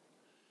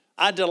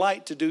 I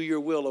delight to do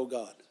your will, O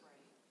God.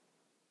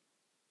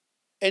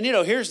 And,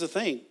 here's the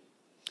thing.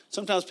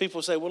 Sometimes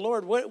people say, well,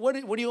 Lord, what do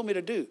you want me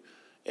to do?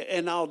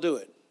 And I'll do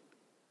it.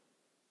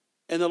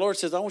 And the Lord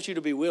says, I want you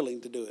to be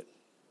willing to do it.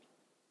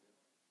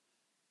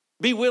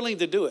 Be willing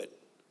to do it.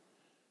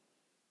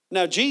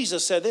 Now,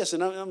 Jesus said this,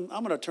 and I'm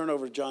going to turn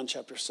over to John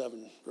chapter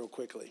 7 real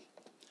quickly.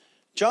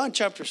 John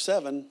chapter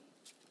 7.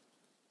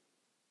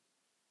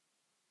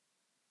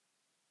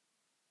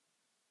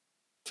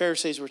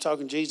 Pharisees were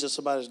talking to Jesus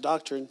about his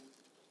doctrine.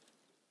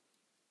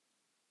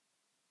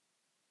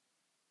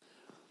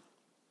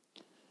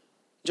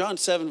 John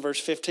 7, verse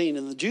 15,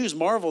 and the Jews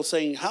marveled,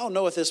 saying, how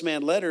knoweth this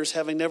man letters,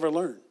 having never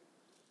learned?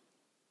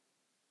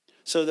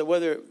 So that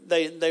whether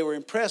they were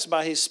impressed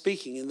by his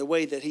speaking and the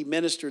way that he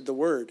ministered the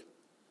word.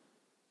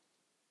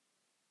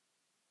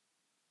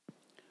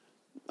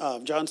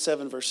 John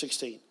 7, verse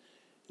 16.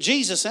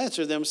 Jesus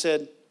answered them and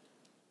said,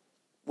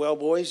 well,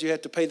 boys, you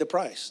have to pay the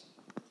price.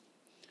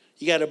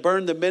 You got to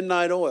burn the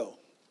midnight oil.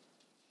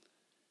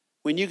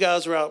 When you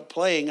guys were out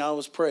playing, I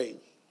was praying.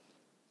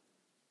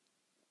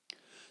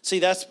 See,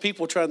 that's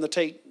people trying to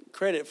take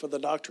credit for the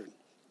doctrine.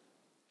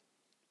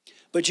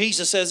 But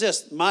Jesus says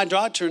this, my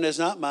doctrine is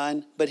not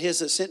mine, but his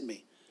that sent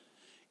me.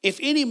 If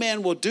any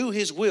man will do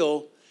his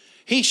will,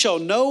 he shall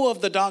know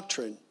of the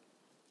doctrine,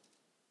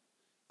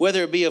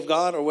 whether it be of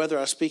God or whether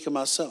I speak of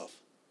myself.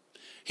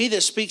 He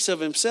that speaks of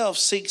himself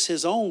seeks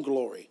his own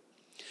glory.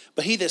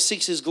 But he that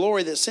seeks his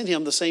glory that sent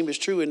him, the same is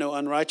true, and no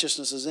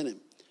unrighteousness is in him.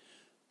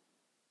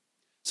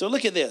 So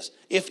look at this.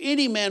 If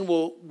any man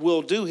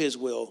will do his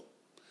will,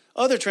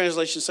 other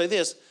translations say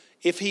this,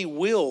 if he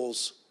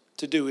wills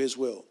to do his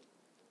will.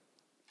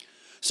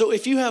 So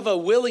if you have a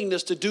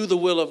willingness to do the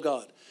will of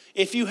God,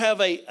 if you have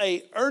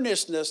a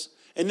earnestness,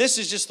 and this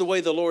is just the way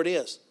the Lord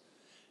is,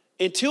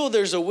 until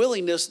there's a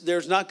willingness,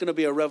 there's not going to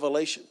be a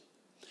revelation.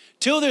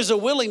 Till there's a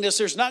willingness,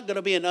 there's not going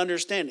to be an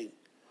understanding.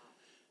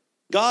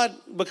 God,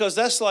 because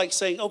that's like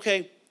saying,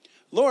 okay,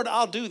 Lord,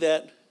 I'll do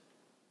that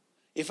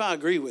if I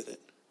agree with it.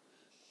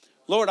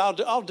 Lord,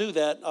 I'll do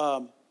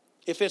that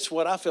if it's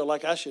what I feel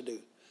like I should do.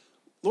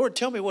 Lord,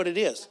 tell me what it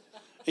is,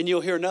 and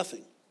you'll hear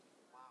nothing.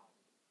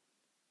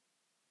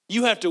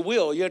 You have to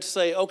will. You have to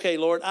say, okay,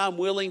 Lord, I'm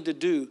willing to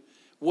do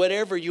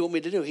whatever you want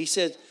me to do. He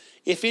said,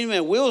 if any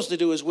man wills to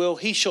do his will,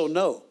 he shall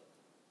know.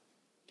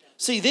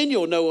 See, then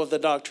you'll know of the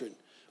doctrine,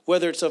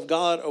 whether it's of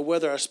God or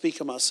whether I speak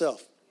of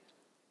myself.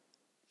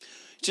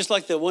 Just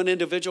like the one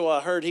individual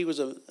I heard, he was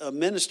a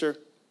minister,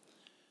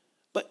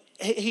 but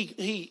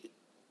he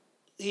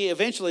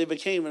eventually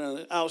became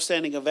an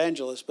outstanding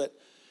evangelist, but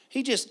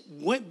he just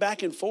went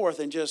back and forth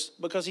and just,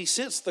 because he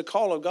sensed the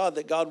call of God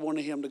that God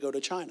wanted him to go to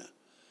China.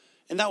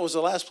 And that was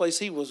the last place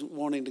he was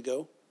wanting to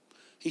go.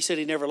 He said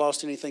he never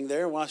lost anything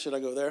there. Why should I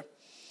go there?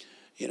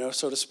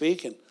 So to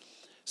speak. And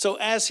so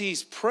as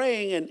he's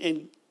praying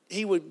and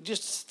he would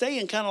just stay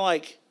in kind of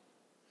like,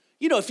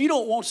 if you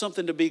don't want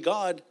something to be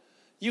God,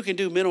 you can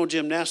do mental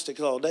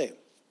gymnastics all day.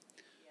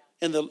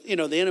 And the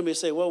enemy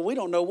say, well, we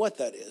don't know what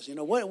that is.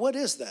 What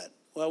is that?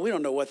 Well, we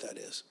don't know what that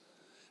is.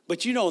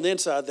 But on the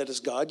inside that is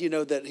God. You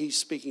know that he's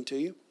speaking to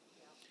you.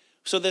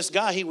 So this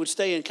guy, he would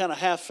stay in kind of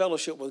half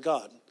fellowship with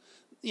God.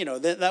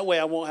 That way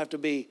I won't have to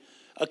be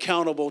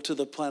accountable to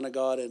the plan of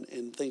God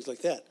and things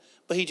like that.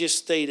 But he just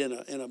stayed in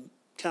a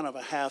kind of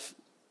a half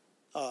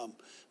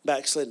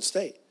backslidden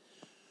state.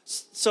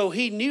 So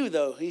he knew,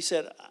 though, he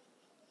said,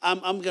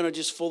 I'm going to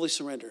just fully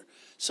surrender.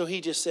 So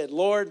he just said,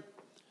 Lord,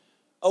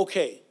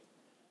 okay,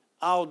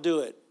 I'll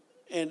do it.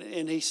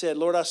 And he said,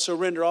 Lord, I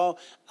surrender all.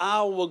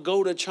 I will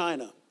go to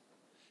China.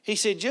 He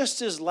said,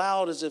 just as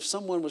loud as if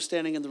someone was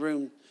standing in the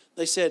room,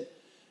 they said,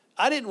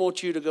 I didn't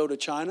want you to go to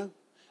China.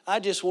 I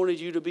just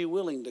wanted you to be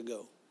willing to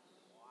go.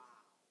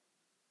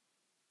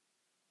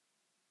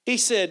 He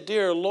said,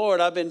 dear Lord,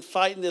 I've been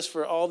fighting this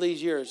for all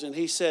these years. And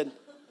he said,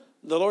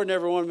 the Lord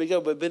never wanted me to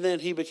go. But then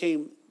he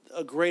became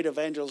a great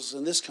evangelist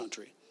in this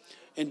country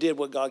and did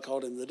what God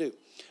called him to do.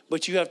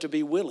 But you have to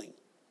be willing.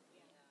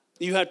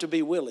 You have to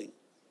be willing.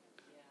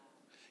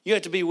 You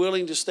have to be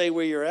willing to stay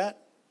where you're at.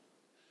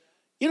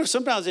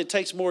 Sometimes it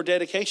takes more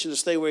dedication to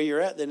stay where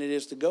you're at than it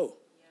is to go.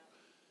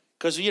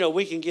 Because,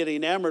 we can get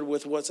enamored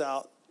with what's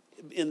out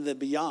in the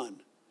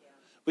beyond.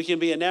 We can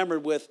be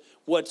enamored with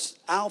what's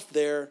out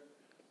there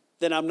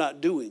that I'm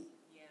not doing.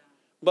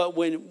 But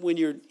when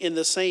you're in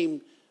the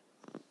same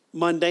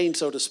mundane,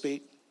 so to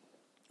speak,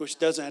 which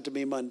doesn't have to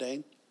be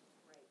mundane,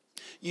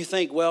 you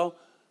think, well,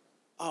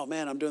 oh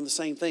man, I'm doing the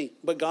same thing.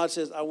 But God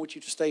says, I want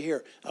you to stay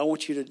here. I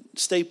want you to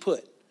stay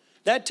put.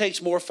 That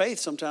takes more faith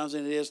sometimes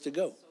than it is to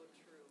go.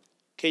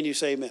 Can you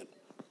say amen?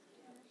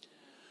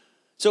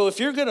 So if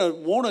you're going to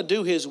want to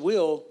do his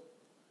will,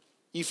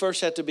 you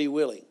first have to be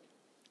willing.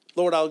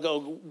 Lord, I'll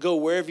go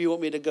wherever you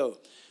want me to go.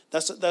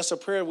 That's a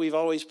prayer we've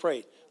always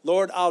prayed.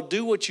 Lord, I'll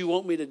do what you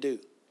want me to do.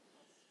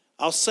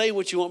 I'll say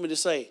what you want me to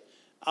say.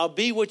 I'll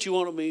be what you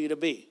want me to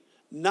be.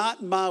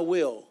 Not my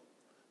will,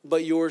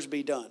 but yours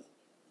be done.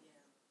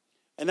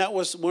 And that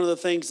was one of the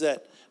things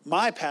that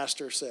my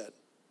pastor said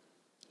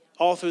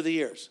all through the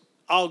years.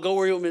 I'll go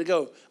where you want me to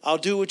go. I'll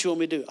do what you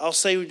want me to do. I'll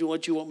say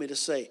what you want me to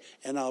say.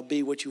 And I'll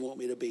be what you want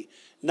me to be.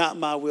 Not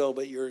my will,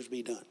 but yours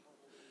be done.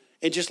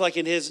 And just like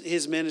in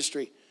his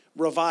ministry,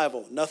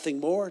 revival. Nothing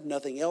more,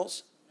 nothing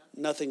else,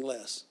 nothing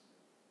less.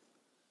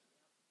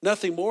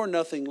 Nothing more,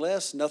 nothing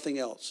less, nothing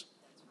else.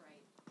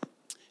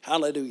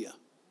 Hallelujah.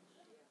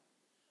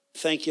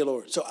 Thank you,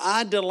 Lord. So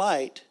I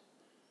delight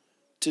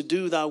to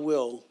do thy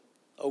will,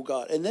 O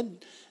God. And then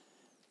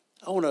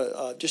I want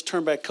to just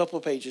turn back a couple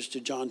of pages to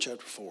John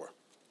chapter 4.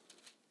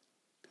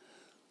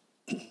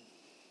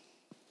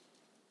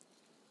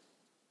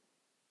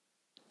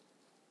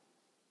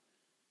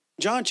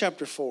 John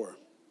chapter 4.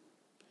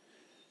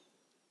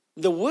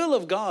 The will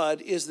of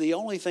God is the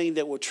only thing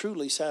that will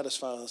truly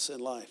satisfy us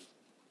in life.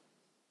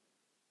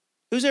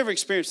 Who's ever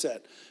experienced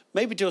that?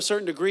 Maybe to a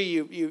certain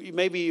degree,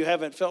 maybe you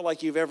haven't felt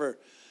like you've ever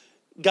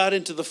got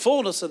into the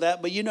fullness of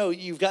that, but you know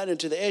you've gotten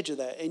into the edge of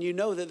that, and you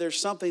know that there's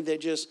something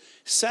that just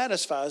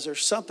satisfies.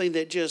 There's something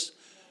that just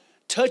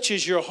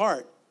touches your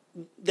heart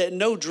that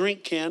no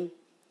drink can,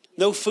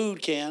 no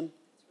food can,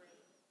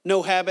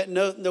 no habit,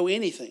 no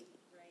anything.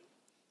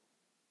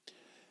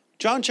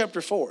 John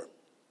chapter 4.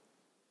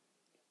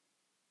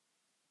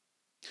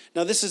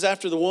 Now this is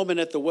after the woman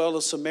at the well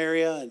of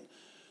Samaria, and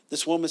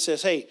this woman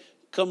says, hey,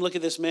 come look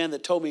at this man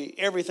that told me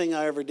everything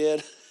I ever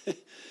did.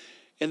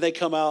 And they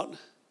come out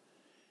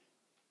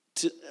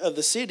of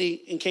the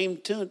city and came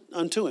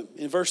unto him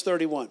in verse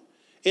 31.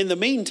 In the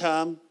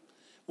meantime,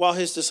 while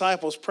his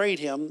disciples prayed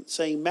him,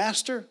 saying,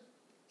 Master,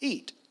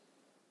 eat.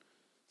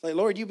 Like,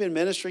 Lord, you've been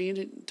ministering, you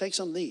didn't take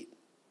something to eat.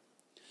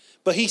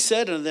 But he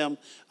said unto them,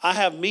 I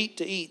have meat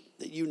to eat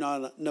that you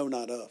know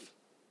not of.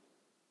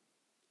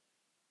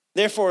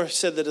 Therefore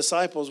said the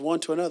disciples one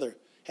to another,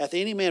 hath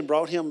any man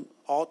brought him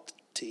aught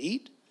to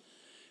eat?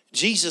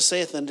 Jesus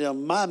saith unto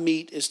them, my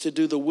meat is to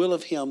do the will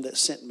of him that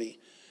sent me,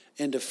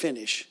 and to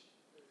finish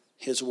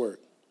his work.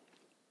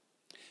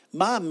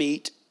 My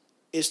meat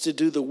is to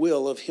do the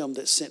will of him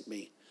that sent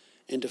me,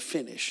 and to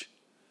finish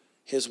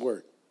his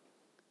work.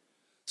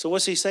 So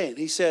what's he saying?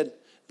 He said,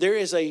 there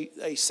is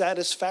a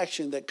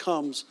satisfaction that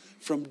comes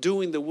from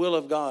doing the will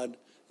of God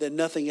that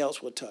nothing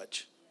else will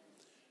touch.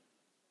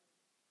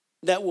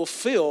 That will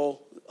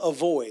fill a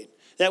void.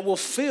 That will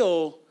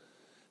fill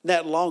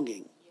that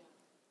longing.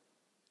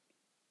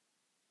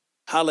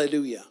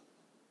 Hallelujah.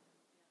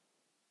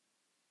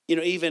 You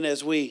know, even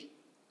as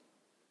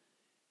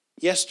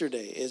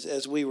yesterday,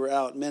 as we were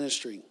out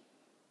ministering,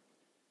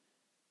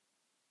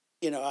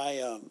 you know,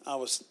 I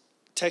was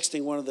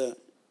texting one of the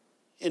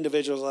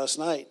individuals last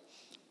night,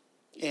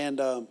 and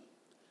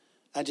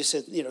I just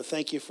said, you know,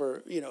 thank you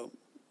for, you know,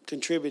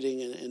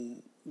 contributing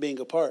and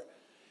being a part.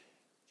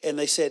 And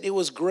they said, it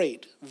was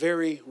great,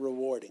 very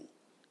rewarding.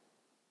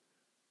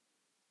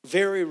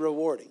 Very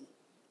rewarding.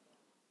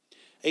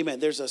 Amen.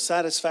 There's a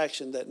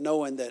satisfaction that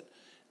knowing that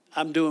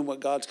I'm doing what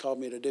God's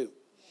called me to do.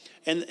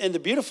 And the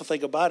beautiful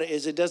thing about it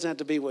is it doesn't have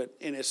to be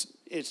and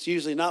it's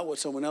usually not what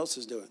someone else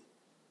is doing.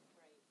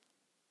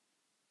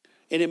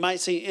 And it might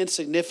seem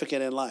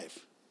insignificant in life.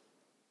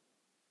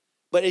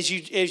 But as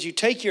you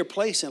take your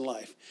place in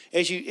life,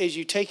 as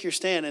you take your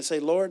stand and say,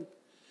 Lord,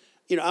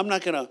 you know, I'm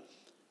not going to.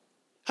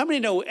 How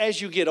many know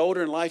as you get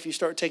older in life, you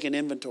start taking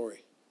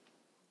inventory?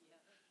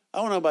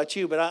 I don't know about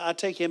you, but I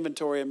take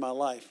inventory in my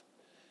life.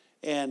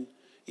 And,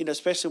 you know,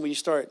 especially when you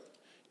start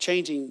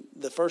changing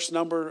the first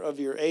number of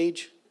your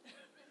age,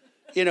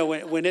 you know,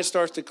 when it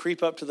starts to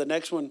creep up to the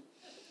next one,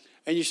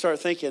 and you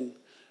start thinking,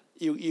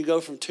 you go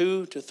from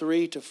 2 to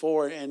 3 to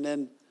 4, and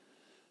then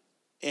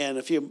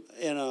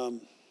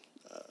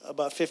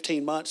about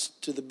 15 months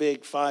to the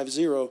big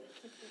 50,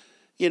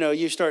 you know,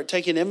 you start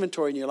taking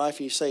inventory in your life,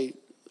 and you say,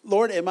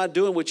 Lord, am I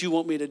doing what you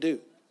want me to do?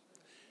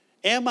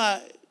 Am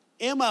I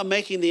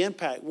making the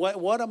impact?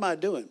 What am I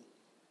doing?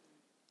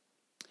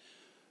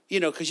 You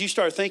know, because you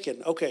start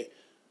thinking,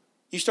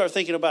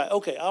 about,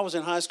 I was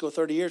in high school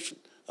 30 years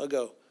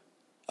ago.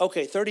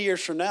 Okay, 30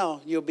 years from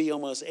now, you'll be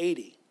almost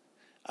 80.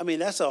 I mean,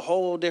 that's a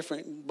whole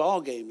different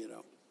ball game, you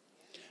know.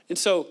 And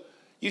so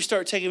you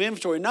start taking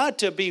inventory, not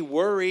to be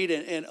worried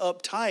and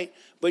uptight,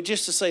 but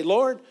just to say,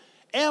 Lord,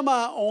 am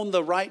I on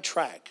the right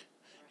track?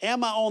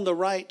 Am I on the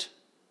right?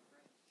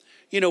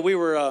 You know, we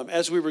were,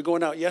 as we were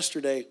going out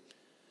yesterday,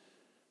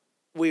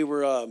 we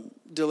were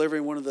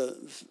delivering one of the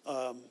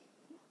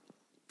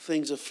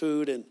things of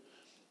food, and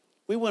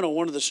we went on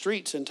one of the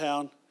streets in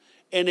town,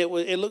 and it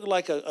looked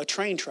like a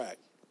train track.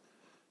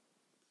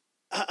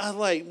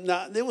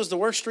 It was the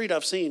worst street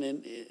I've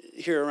seen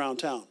here around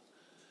town.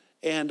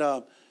 And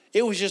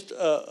it was just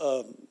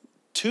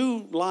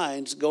 2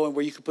 lines going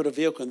where you could put a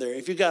vehicle in there.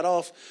 If you got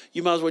off,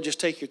 you might as well just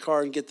take your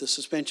car and get the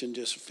suspension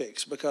just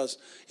fixed, because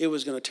it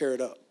was going to tear it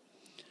up.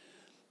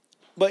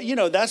 But, you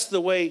know, that's the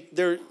way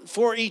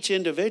for each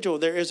individual,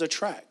 there is a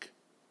track.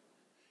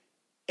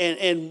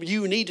 And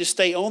you need to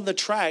stay on the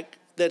track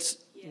that's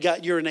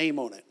got your name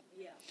on it.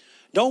 Yeah.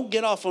 Don't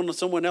get off on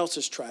someone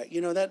else's track.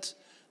 You know, that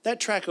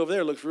track over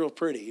there looks real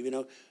pretty. You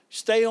know,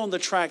 stay on the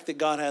track that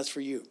God has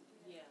for you.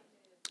 Yeah.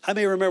 I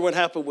may remember what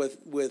happened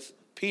with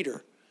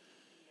Peter.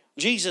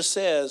 Jesus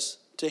says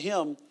to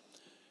him,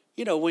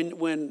 you know,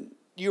 when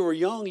you were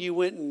young, you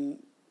went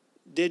and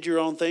did your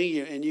own thing,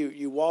 and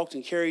you walked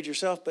and carried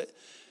yourself, but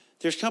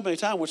there's coming a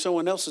time when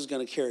someone else is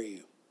going to carry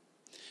you.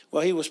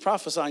 Well, he was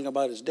prophesying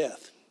about his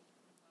death.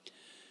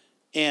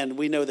 And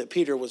we know that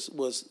Peter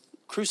was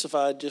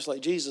crucified just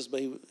like Jesus,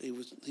 but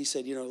he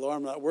said, you know, Lord,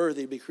 I'm not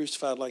worthy to be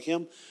crucified like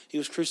him. He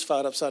was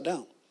crucified upside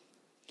down.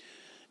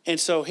 And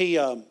so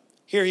here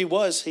he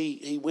was,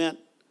 he went,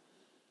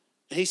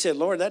 and he said,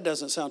 Lord, that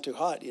doesn't sound too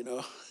hot, you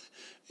know.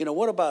 You know,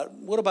 what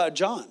about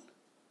John?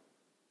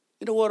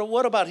 You know,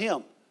 what about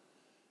him?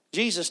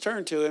 Jesus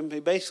turned to him.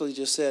 He basically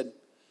just said,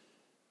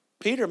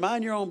 Peter,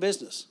 mind your own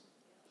business.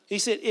 He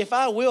said, if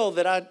I will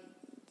that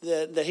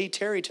that he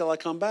tarry till I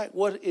come back.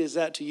 What is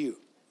that to you?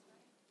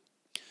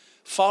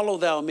 Follow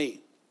thou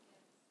me.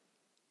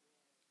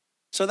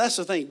 So that's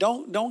the thing.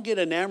 Don't get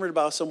enamored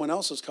about someone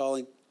else's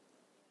calling.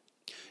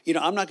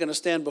 I'm not going to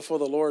stand before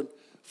the Lord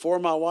for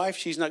my wife.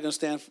 She's not going to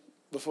stand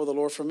before the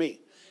Lord for me.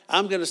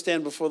 I'm going to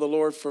stand before the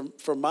Lord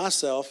for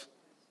myself.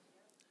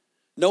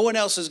 No one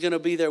else is going to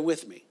be there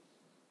with me.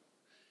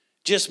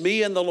 Just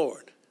me and the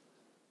Lord.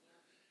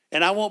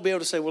 And I won't be able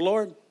to say, well,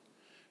 Lord,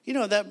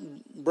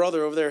 that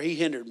brother over there, he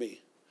hindered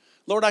me.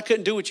 Lord, I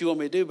couldn't do what you want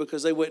me to do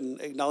because they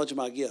wouldn't acknowledge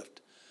my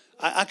gift.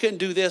 I couldn't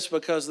do this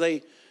because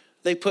they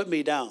put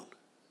me down.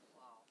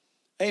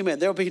 Amen.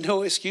 There'll be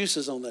no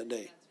excuses on that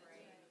day.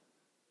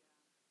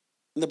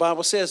 And the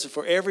Bible says,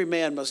 for every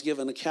man must give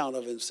an account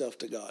of himself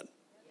to God.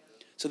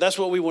 So that's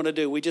what we want to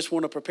do. We just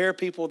want to prepare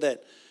people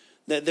that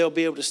they'll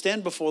be able to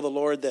stand before the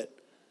Lord, that,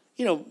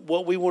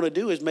 what we want to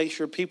do is make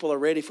sure people are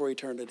ready for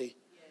eternity.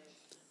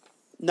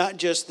 Not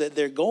just that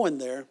they're going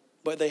there,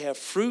 but they have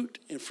fruit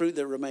and fruit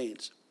that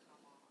remains.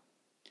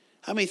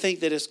 How many think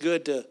that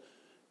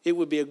it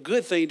would be a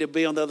good thing to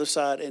be on the other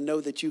side and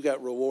know that you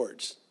got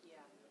rewards?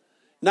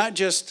 Not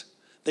just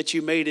that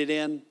you made it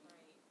in.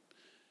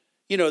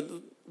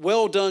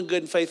 Well done,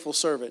 good and faithful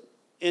servant.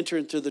 Enter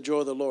into the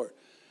joy of the Lord.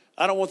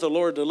 I don't want the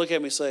Lord to look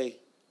at me and say,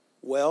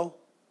 well.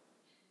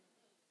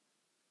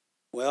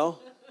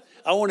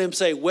 I want him to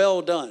say,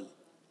 well done.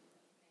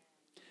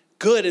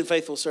 Good and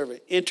faithful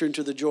servant. Enter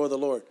into the joy of the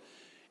Lord.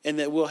 And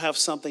that we'll have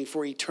something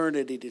for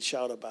eternity to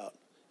shout about.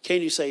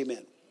 Can you say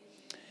amen?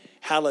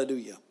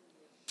 Hallelujah.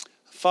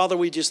 Father,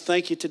 we just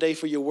thank you today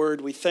for your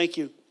word. We thank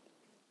you,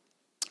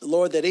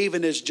 Lord, that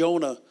even as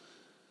Jonah,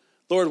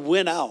 Lord,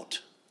 went out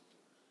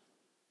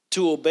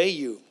to obey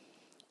you,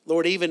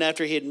 Lord, even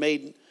after he had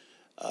made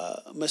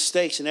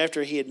mistakes and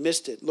after he had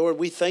missed it. Lord,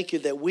 we thank you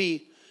that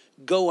we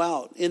go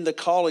out in the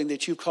calling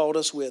that you called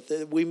us with.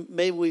 That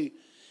may we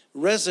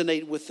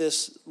resonate with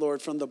this,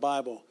 Lord, from the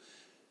Bible.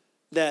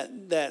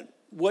 That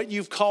what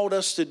you've called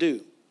us to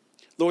do,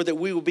 Lord, that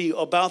we will be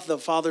about the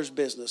Father's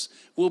business.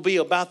 We'll be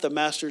about the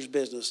Master's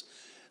business.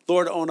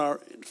 Lord,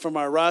 from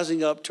our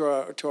rising up to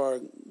our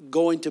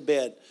going to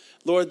bed.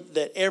 Lord,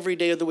 that every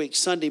day of the week,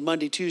 Sunday,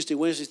 Monday, Tuesday,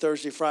 Wednesday,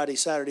 Thursday, Friday,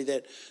 Saturday,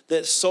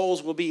 that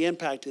souls will be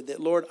impacted. That,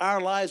 Lord, our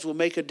lives will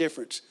make a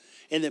difference.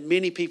 And that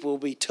many people will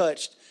be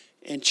touched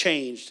and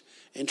changed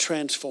and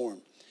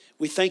transformed.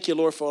 We thank you,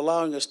 Lord, for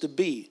allowing us to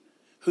be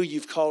who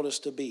you've called us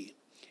to be.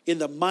 In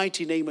the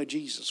mighty name of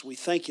Jesus, we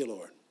thank you,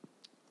 Lord.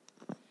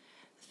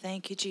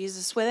 Thank you,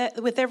 Jesus.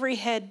 With every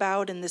head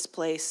bowed in this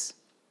place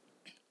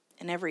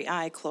and every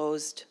eye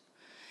closed,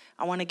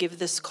 I want to give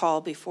this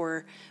call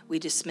before we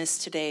dismiss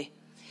today,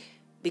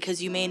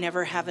 because you may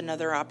never have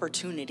another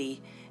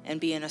opportunity and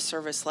be in a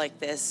service like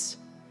this.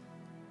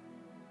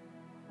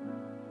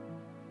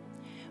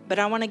 But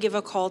I want to give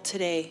a call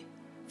today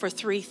for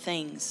 3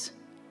 things.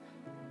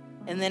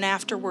 And then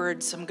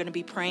afterwards, I'm going to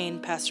be praying.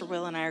 Pastor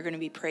Will and I are going to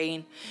be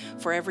praying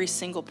for every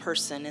single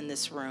person in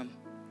this room.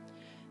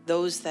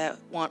 Those that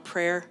want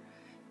prayer,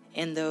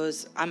 and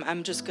those I'm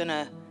going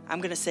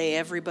to say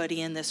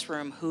everybody in this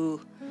room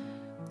who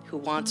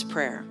wants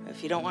prayer.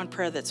 If you don't want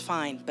prayer, that's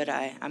fine. But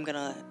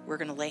we're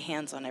gonna lay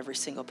hands on every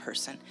single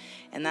person,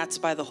 and that's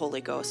by the Holy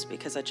Ghost,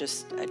 because I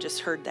just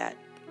heard that.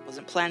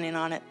 Wasn't planning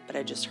on it, but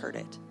I just heard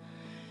it.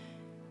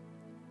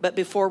 But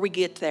before we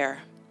get there,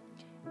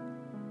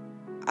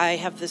 I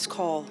have this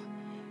call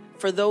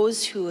for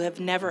those who have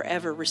never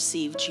ever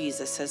received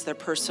Jesus as their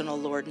personal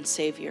Lord and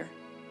Savior.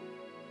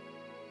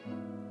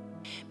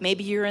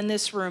 Maybe you're in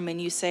this room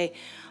and you say,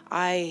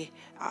 I'm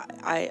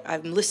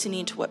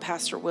listening to what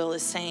Pastor Will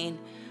is saying,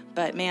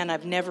 but man,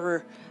 I've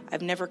never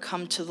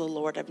come to the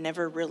Lord. I've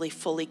never really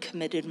fully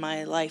committed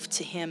my life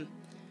to Him.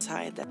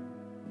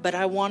 But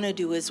I want to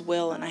do His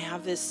will, and I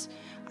have this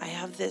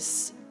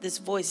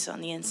voice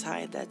on the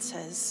inside that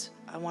says,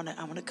 I want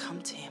to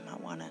come to Him. I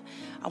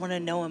want to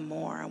know Him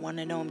more. I want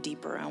to know Him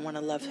deeper. I want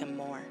to love Him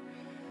more.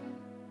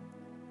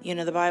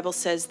 The Bible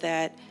says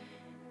that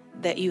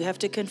you have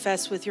to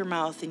confess with your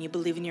mouth and you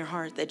believe in your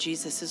heart that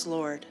Jesus is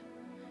Lord,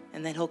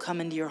 and then He'll come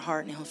into your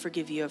heart and He'll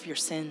forgive you of your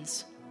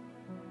sins.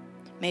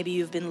 Maybe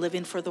you've been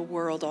living for the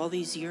world all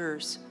these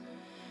years,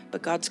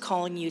 but God's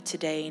calling you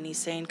today, and He's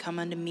saying, come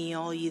unto me,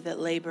 all ye that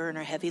labor and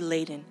are heavy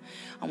laden.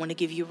 I want to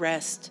give you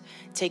rest.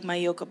 Take my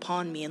yoke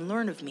upon me and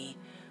learn of me,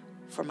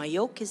 for my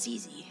yoke is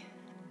easy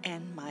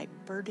and my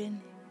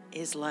burden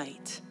is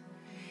light.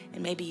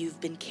 And maybe you've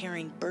been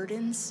carrying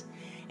burdens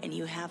and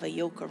you have a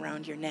yoke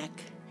around your neck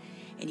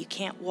and you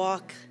can't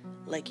walk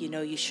like you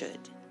know you should.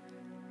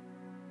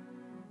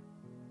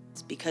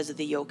 It's because of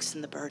the yokes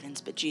and the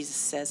burdens, but Jesus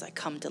says, I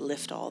come to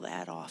lift all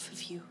that off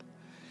of you.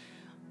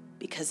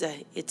 Because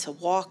it's a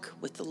walk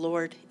with the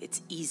Lord.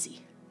 It's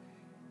easy.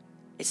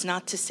 It's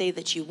not to say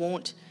that you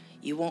won't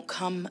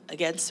come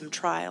against some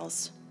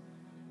trials,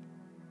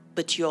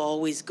 but you'll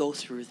always go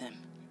through them,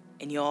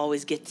 and you'll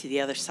always get to the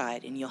other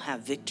side, and you'll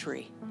have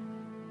victory.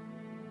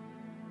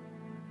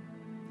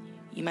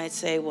 You might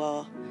say,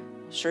 well,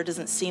 sure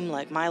doesn't seem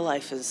like my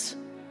life is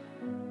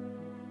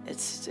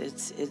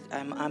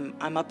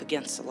I'm up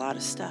against a lot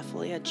of stuff.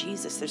 Well, yeah,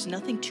 Jesus, there's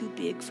nothing too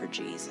big for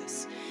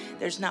Jesus.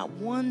 There's not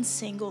one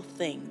single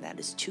thing that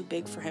is too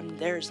big for him.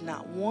 There's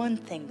not one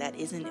thing that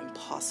isn't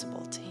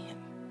impossible to him.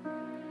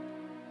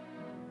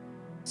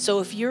 So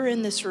if you're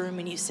in this room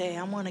and you say,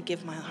 I want to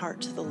give my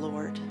heart to the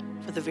Lord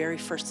for the very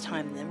first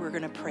time, then we're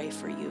going to pray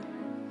for you.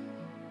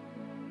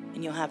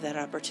 And you'll have that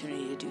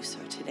opportunity to do so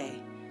today.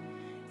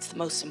 It's the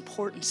most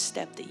important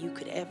step that you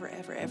could ever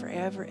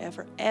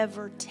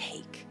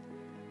take.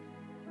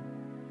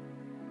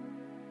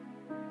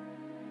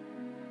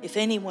 If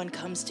anyone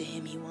comes to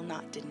him, he will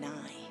not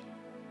deny.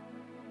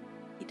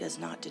 He does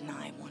not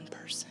deny one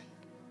person.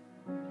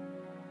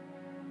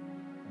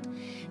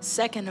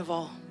 Second of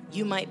all,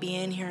 you might be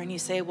in here and you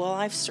say, well,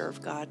 I've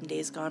served God in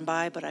days gone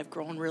by, but I've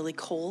grown really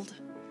cold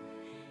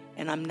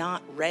and I'm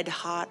not red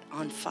hot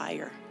on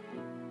fire.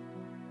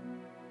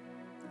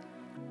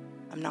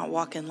 I'm not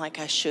walking like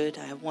I should.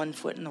 I have one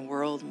foot in the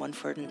world, one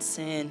foot in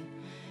sin.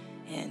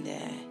 And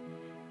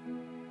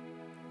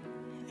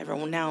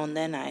every now and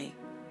then I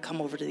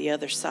come over to the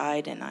other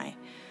side and I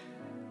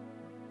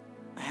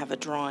have a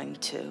drawing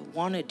to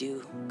want to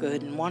do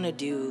good and want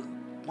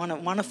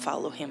to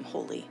follow him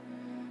wholly.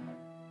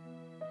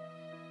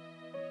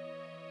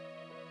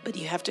 But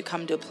you have to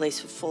come to a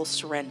place of full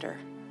surrender.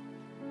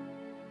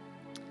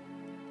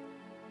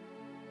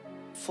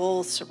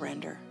 Full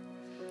surrender.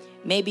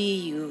 Maybe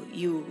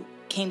you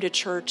came to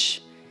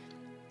church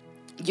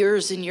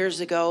years and years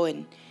ago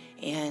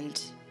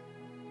and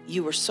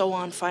you were so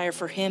on fire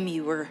for him.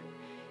 You were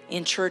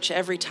in church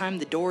every time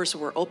the doors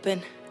were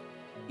open.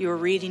 You were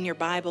reading your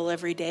Bible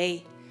every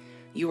day.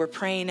 You were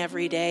praying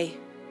every day.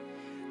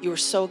 You were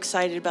so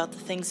excited about the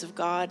things of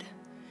God.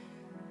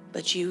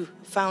 But you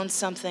found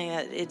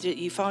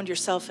you found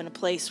yourself in a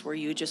place where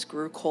you just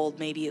grew cold.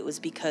 Maybe it was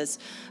because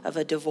of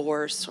a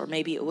divorce, or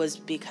maybe it was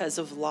because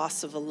of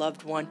loss of a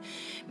loved one.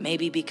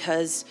 Maybe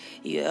because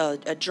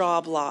a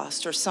job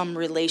lost, or some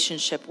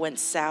relationship went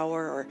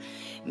sour, or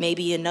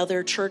maybe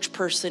another church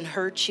person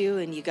hurt you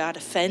and you got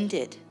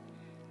offended.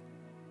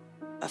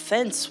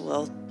 Offense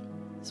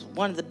is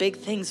one of the big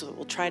things that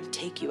will try to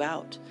take you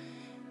out.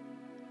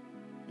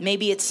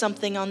 Maybe it's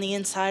something on the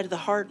inside of the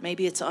heart.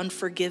 Maybe it's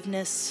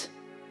unforgiveness.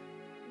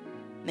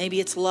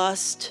 Maybe it's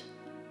lust.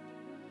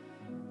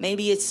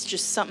 Maybe it's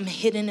just something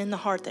hidden in the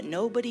heart that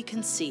nobody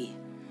can see.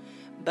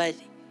 But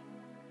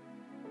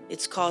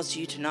it's caused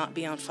you to not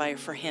be on fire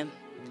for him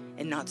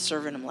and not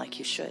serving him like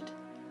you should.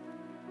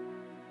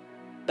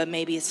 But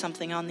maybe it's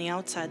something on the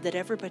outside that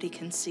everybody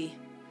can see.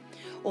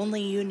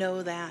 Only you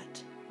know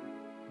that.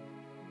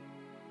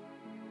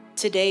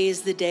 Today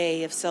is the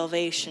day of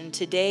salvation.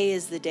 Today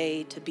is the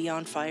day to be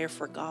on fire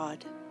for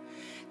God.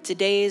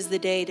 Today is the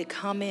day to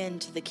come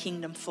into the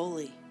kingdom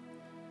fully.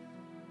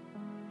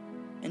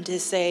 And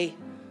to say,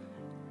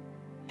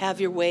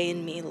 have your way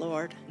in me,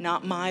 Lord.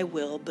 Not my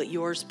will, but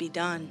yours be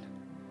done.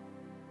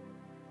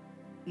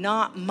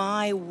 Not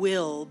my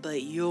will,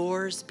 but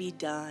yours be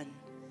done.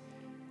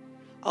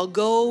 I'll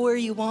go where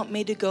you want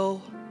me to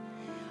go.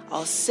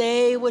 I'll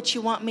say what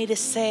you want me to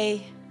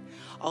say.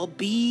 I'll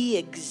be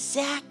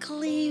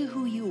exactly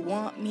who you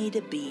want me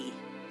to be.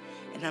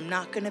 And I'm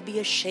not going to be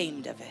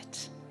ashamed of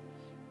it.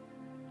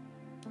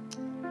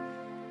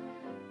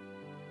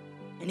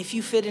 And if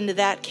you fit into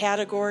that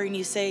category and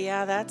you say,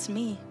 yeah, that's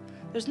me,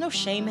 there's no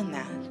shame in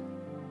that.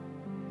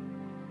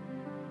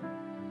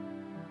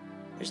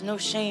 There's no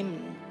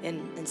shame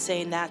in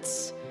saying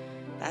that's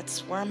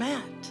where I'm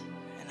at.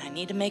 And I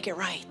need to make it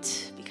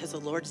right because the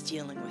Lord's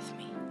dealing with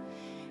me.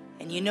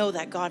 And you know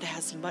that God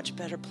has a much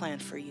better plan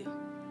for you.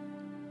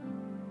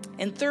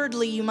 And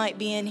thirdly, you might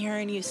be in here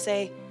and you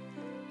say,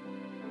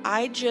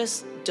 I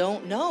just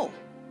don't know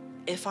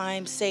if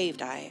I'm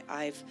saved.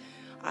 I've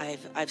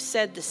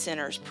said the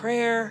sinner's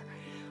prayer.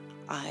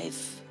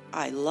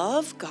 I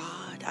love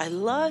God. I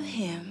love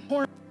him.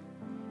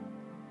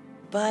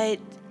 But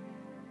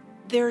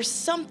there's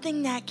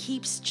something that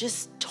keeps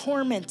just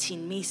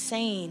tormenting me,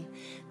 saying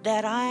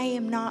that I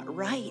am not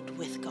right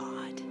with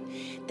God.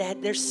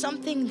 That there's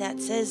something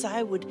that says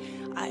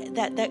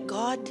that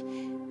God,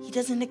 he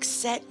doesn't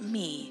accept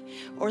me.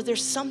 Or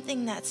there's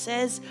something that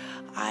says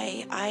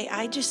I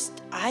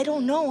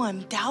don't know,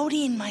 I'm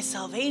doubting my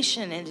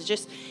salvation. And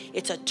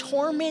it's a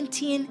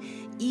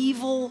tormenting,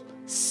 evil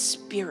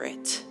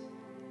spirit.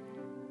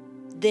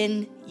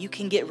 Then you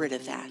can get rid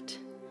of that.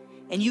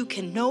 And you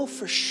can know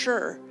for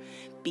sure,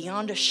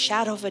 beyond a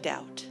shadow of a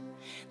doubt,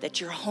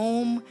 that your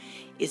home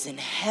is in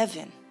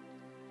heaven.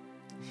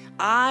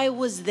 I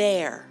was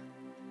there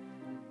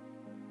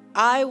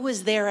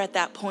at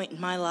that point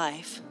in my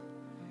life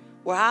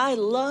where I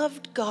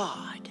loved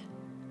God,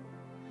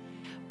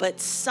 but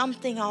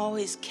something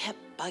always kept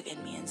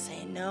bugging me and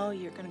saying, no,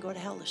 you're going to go to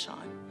hell,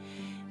 LaShawn.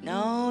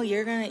 No,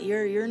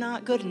 you're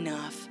not good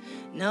enough.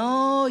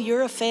 No,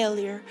 you're a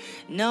failure.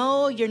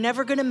 No, you're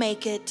never going to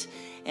make it.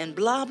 And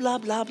blah, blah,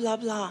 blah, blah,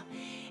 blah.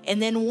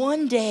 And then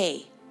one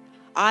day,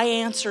 I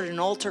answered an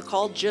altar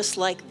call just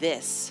like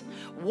this.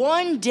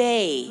 One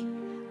day,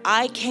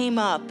 I came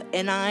up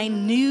and I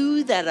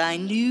knew that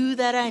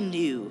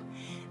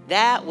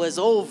that was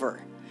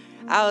over.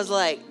 I was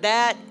like,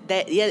 yeah,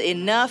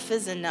 enough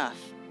is enough.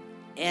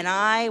 And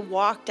I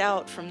walked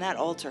out from that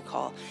altar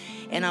call,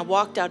 and I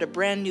walked out a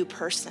brand new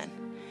person,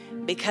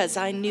 because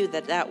I knew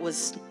that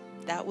was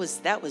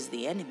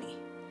the enemy.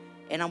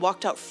 And I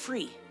walked out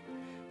free,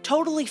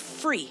 totally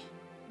free,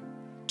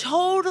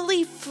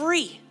 totally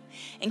free.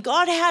 And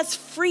God has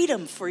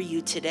freedom for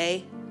you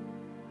today.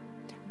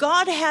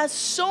 God has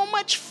so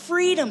much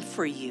freedom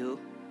for you.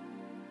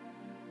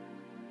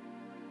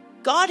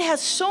 God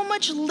has so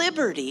much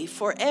liberty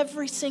for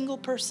every single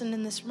person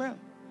in this room.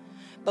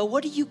 But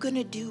what are you going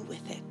to do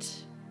with it?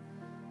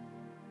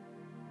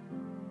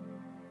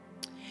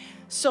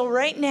 So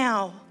right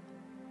now,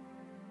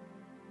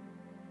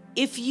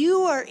 if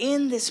you are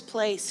in this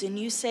place and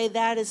you say,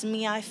 that is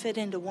me, I fit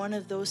into one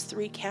of those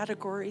three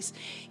categories.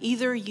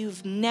 Either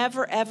you've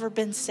never, ever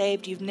been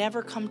saved, you've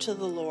never come to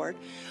the Lord,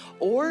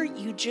 or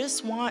you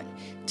just want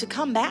to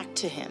come back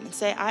to him and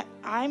say,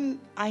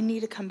 I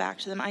need to come back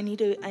to them. I need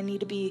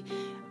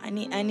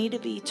to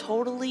be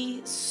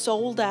totally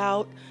sold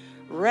out,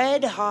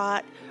 red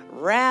hot,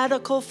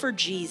 radical for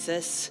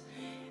Jesus,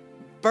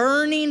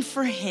 burning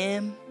for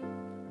him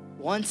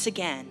once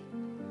again.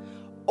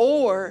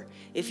 Or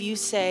if you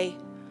say,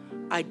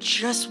 I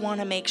just want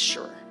to make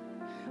sure,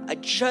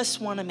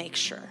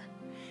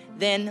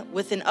 then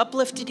with an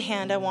uplifted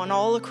hand, I want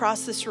all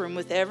across this room,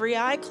 with every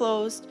eye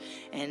closed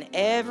and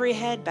every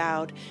head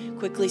bowed,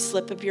 quickly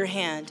slip up your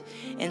hand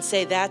and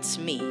say, that's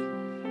me.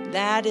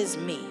 That is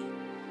me.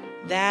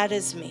 That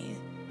is me.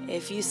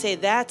 If you say,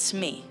 that's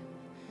me,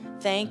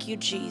 thank you,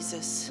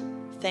 Jesus.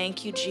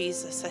 Thank you,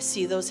 Jesus. I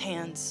see those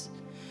hands.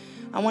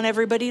 I want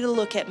everybody to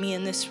look at me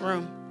in this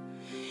room.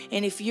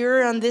 And if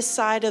you're on this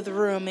side of the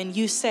room and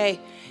you say,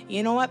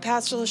 you know what,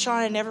 Pastor LaShawn,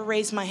 I never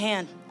raised my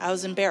hand. I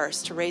was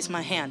embarrassed to raise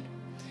my hand.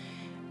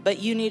 But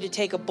you need to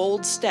take a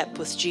bold step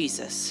with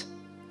Jesus.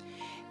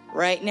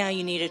 Right now,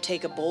 you need to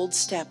take a bold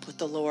step with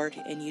the Lord,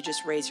 and you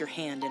just raise your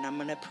hand, and I'm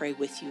going to pray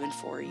with you and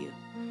for you.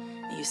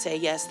 And you say,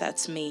 yes,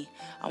 that's me.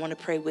 I want to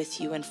pray with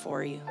you and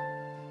for you.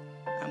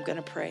 I'm going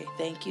to pray.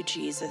 Thank you,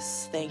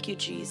 Jesus. Thank you,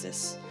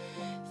 Jesus.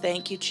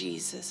 Thank you,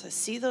 Jesus. I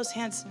see those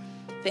hands.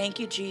 Thank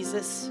you,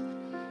 Jesus.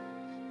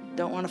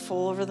 Don't want to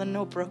fall over the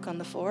notebook on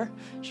the floor.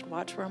 Should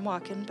watch where I'm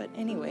walking, but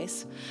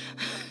anyways.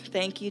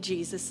 Thank you,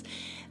 Jesus.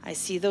 I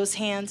see those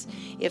hands.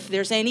 If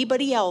there's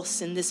anybody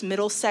else in this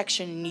middle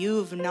section,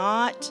 you did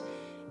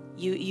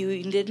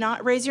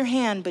not raise your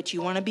hand, but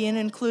you want to be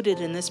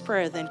included in this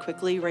prayer, then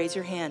quickly raise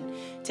your hand.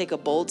 Take a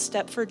bold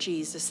step for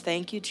Jesus.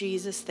 Thank you,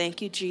 Jesus.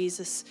 Thank you,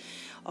 Jesus.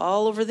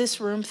 All over this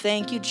room,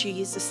 thank you,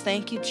 Jesus.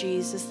 Thank you,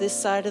 Jesus. This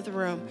side of the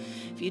room.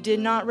 If you did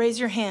not raise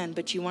your hand,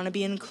 but you want to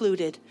be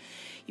included,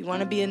 you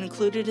want to be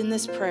included in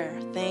this prayer.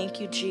 Thank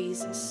you,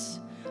 Jesus.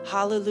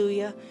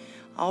 Hallelujah.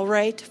 All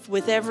right,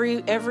 with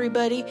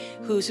everybody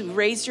who's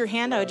raised your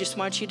hand, I just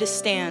want you to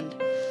stand.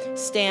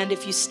 Stand.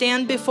 If you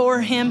stand before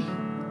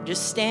him,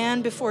 just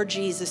stand before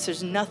Jesus.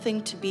 There's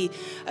nothing to be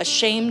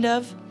ashamed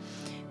of.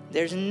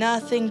 There's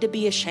nothing to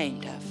be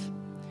ashamed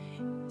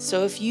of.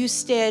 So if you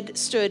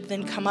stood,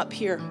 then come up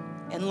here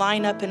and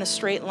line up in a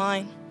straight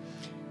line.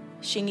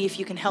 Shingy, if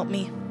you can help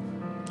me.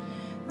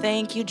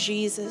 Thank you,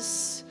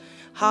 Jesus.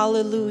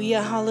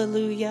 Hallelujah,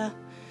 hallelujah.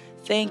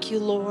 Thank you,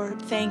 Lord.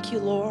 Thank you,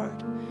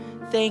 Lord.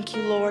 Thank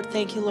you, Lord.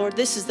 Thank you, Lord.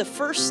 This is the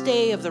first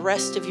day of the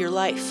rest of your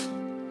life.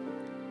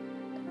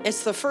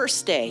 It's the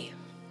first day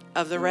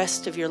of the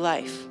rest of your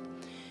life.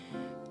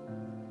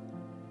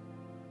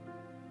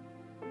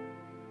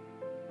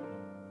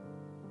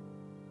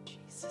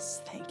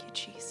 Jesus, thank you,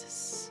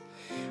 Jesus.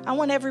 I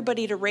want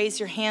everybody to raise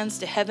your hands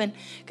to heaven,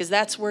 because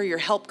that's where your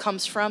help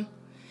comes from.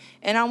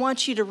 And I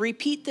want you to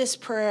repeat this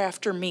prayer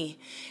after me.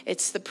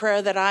 It's the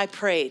prayer that I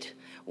prayed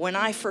when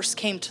I first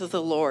came to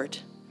the Lord.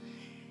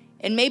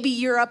 And maybe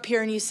you're up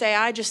here and you say,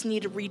 I just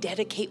need to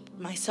rededicate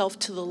myself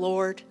to the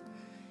Lord.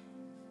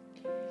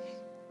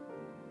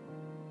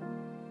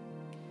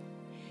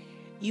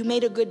 You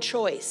made a good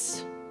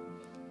choice.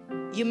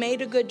 You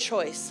made a good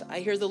choice. I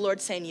hear the Lord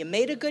saying, you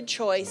made a good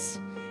choice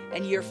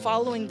and you're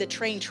following the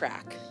train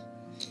track.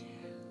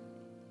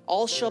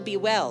 All shall be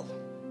well.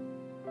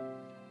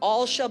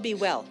 All shall be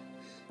well.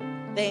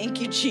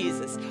 Thank you,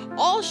 Jesus.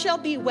 All shall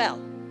be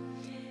well.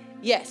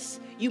 Yes,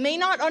 you may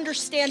not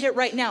understand it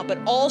right now, but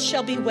all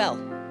shall be well.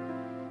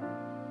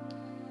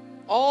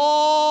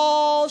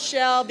 All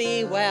shall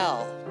be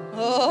well.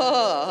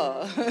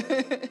 Oh.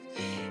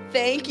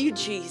 Thank you,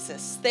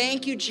 Jesus.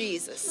 Thank you,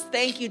 Jesus.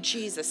 Thank you,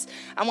 Jesus.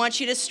 I want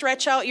you to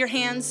stretch out your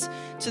hands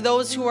to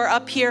those who are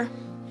up here.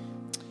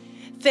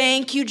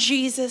 Thank you,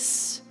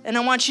 Jesus. And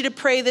I want you to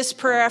pray this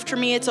prayer after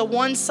me. It's a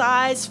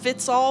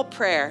one-size-fits-all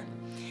prayer.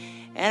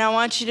 And I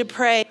want you to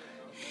pray,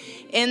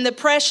 in the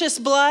precious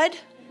blood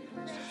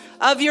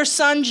of your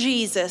Son,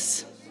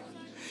 Jesus.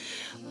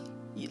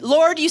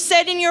 Lord, you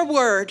said in your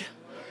word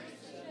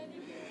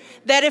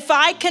that if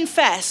I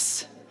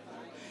confess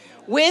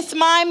with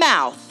my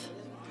mouth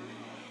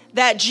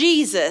that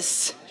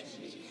Jesus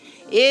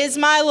is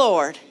my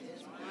Lord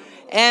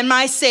and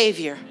my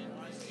Savior,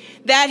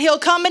 that he'll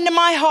come into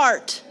my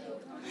heart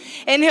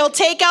And he'll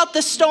take out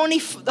the stony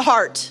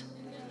heart.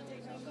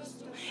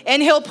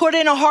 And he'll put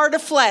in a heart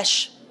of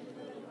flesh.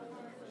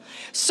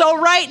 So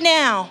right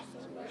now,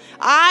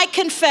 I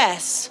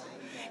confess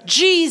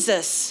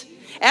Jesus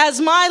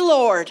as my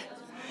Lord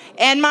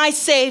and my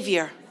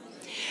Savior.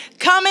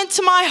 Come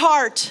into my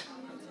heart.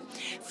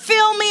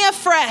 Fill me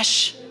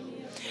afresh.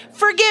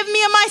 Forgive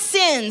me of my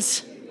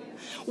sins.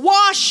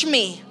 Wash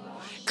me.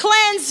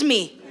 Cleanse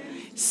me.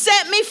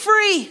 Set me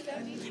free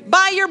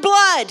by your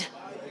blood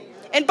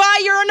and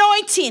by your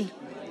anointing.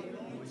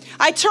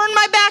 I turn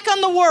my back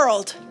on the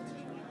world.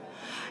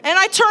 And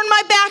I turn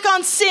my back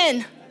on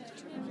sin.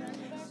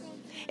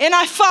 And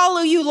I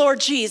follow you,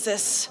 Lord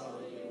Jesus.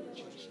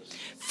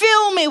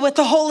 Fill me with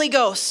the Holy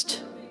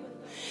Ghost.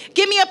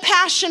 Give me a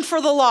passion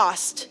for the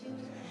lost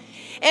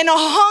and a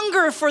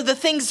hunger for the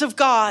things of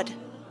God.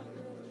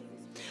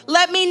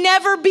 Let me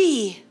never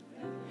be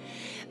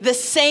the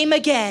same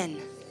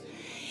again.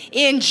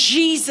 In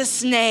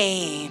Jesus'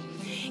 name.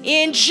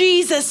 In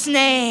Jesus'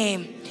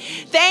 name.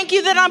 Thank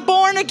you that I'm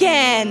born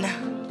again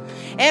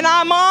and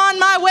I'm on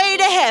my way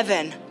to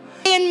heaven.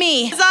 In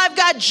me, as I've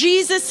got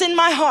Jesus in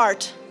my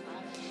heart.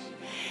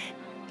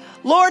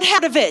 Lord,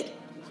 out of it,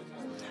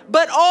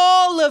 but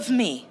all of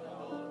me.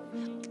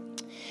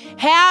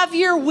 Have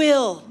your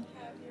will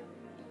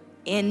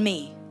in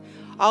me.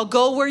 I'll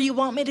go where you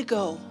want me to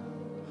go.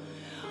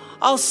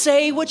 I'll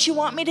say what you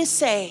want me to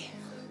say.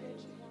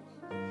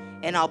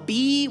 And I'll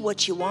be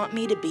what you want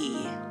me to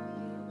be.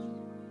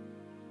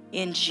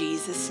 In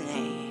Jesus'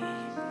 name.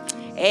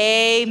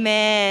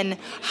 Amen.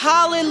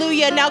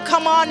 Hallelujah. Now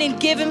come on and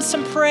give him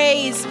some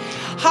praise.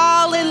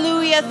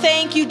 Hallelujah.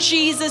 Thank you,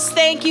 Jesus.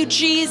 Thank you,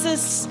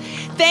 Jesus.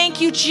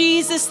 Thank you,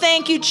 Jesus.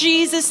 Thank you,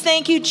 Jesus.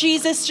 Thank you,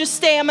 Jesus. Just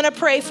stay. I'm going to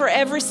pray for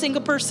every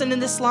single person in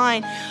this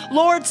line.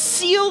 Lord,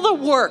 seal the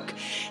work.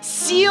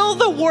 Seal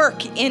the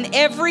work in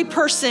every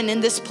person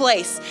in this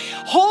place.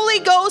 Holy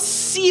Ghost,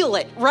 seal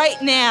it right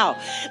now.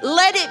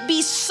 Let it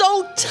be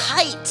so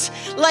tight,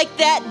 like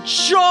that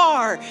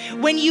jar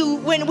when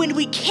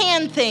we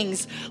can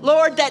things,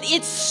 Lord, that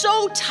it's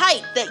so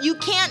tight that you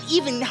can't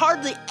even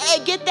hardly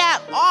get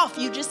that off.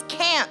 You just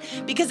can't,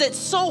 because it's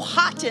so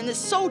hot and it's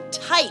so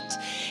tight.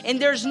 And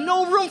there's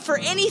no room for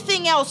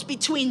anything else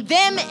between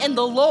them and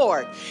the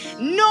Lord.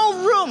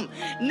 No room.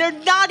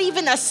 There's not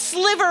even a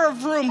sliver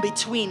of room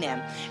between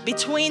them.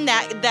 Between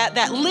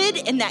that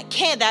lid and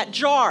that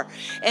jar.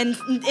 And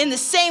in the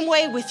same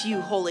way with you,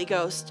 Holy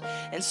Ghost.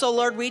 And so,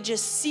 Lord, we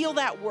just seal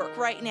that work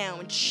right now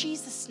in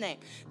Jesus' name.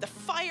 The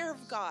fire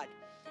of God.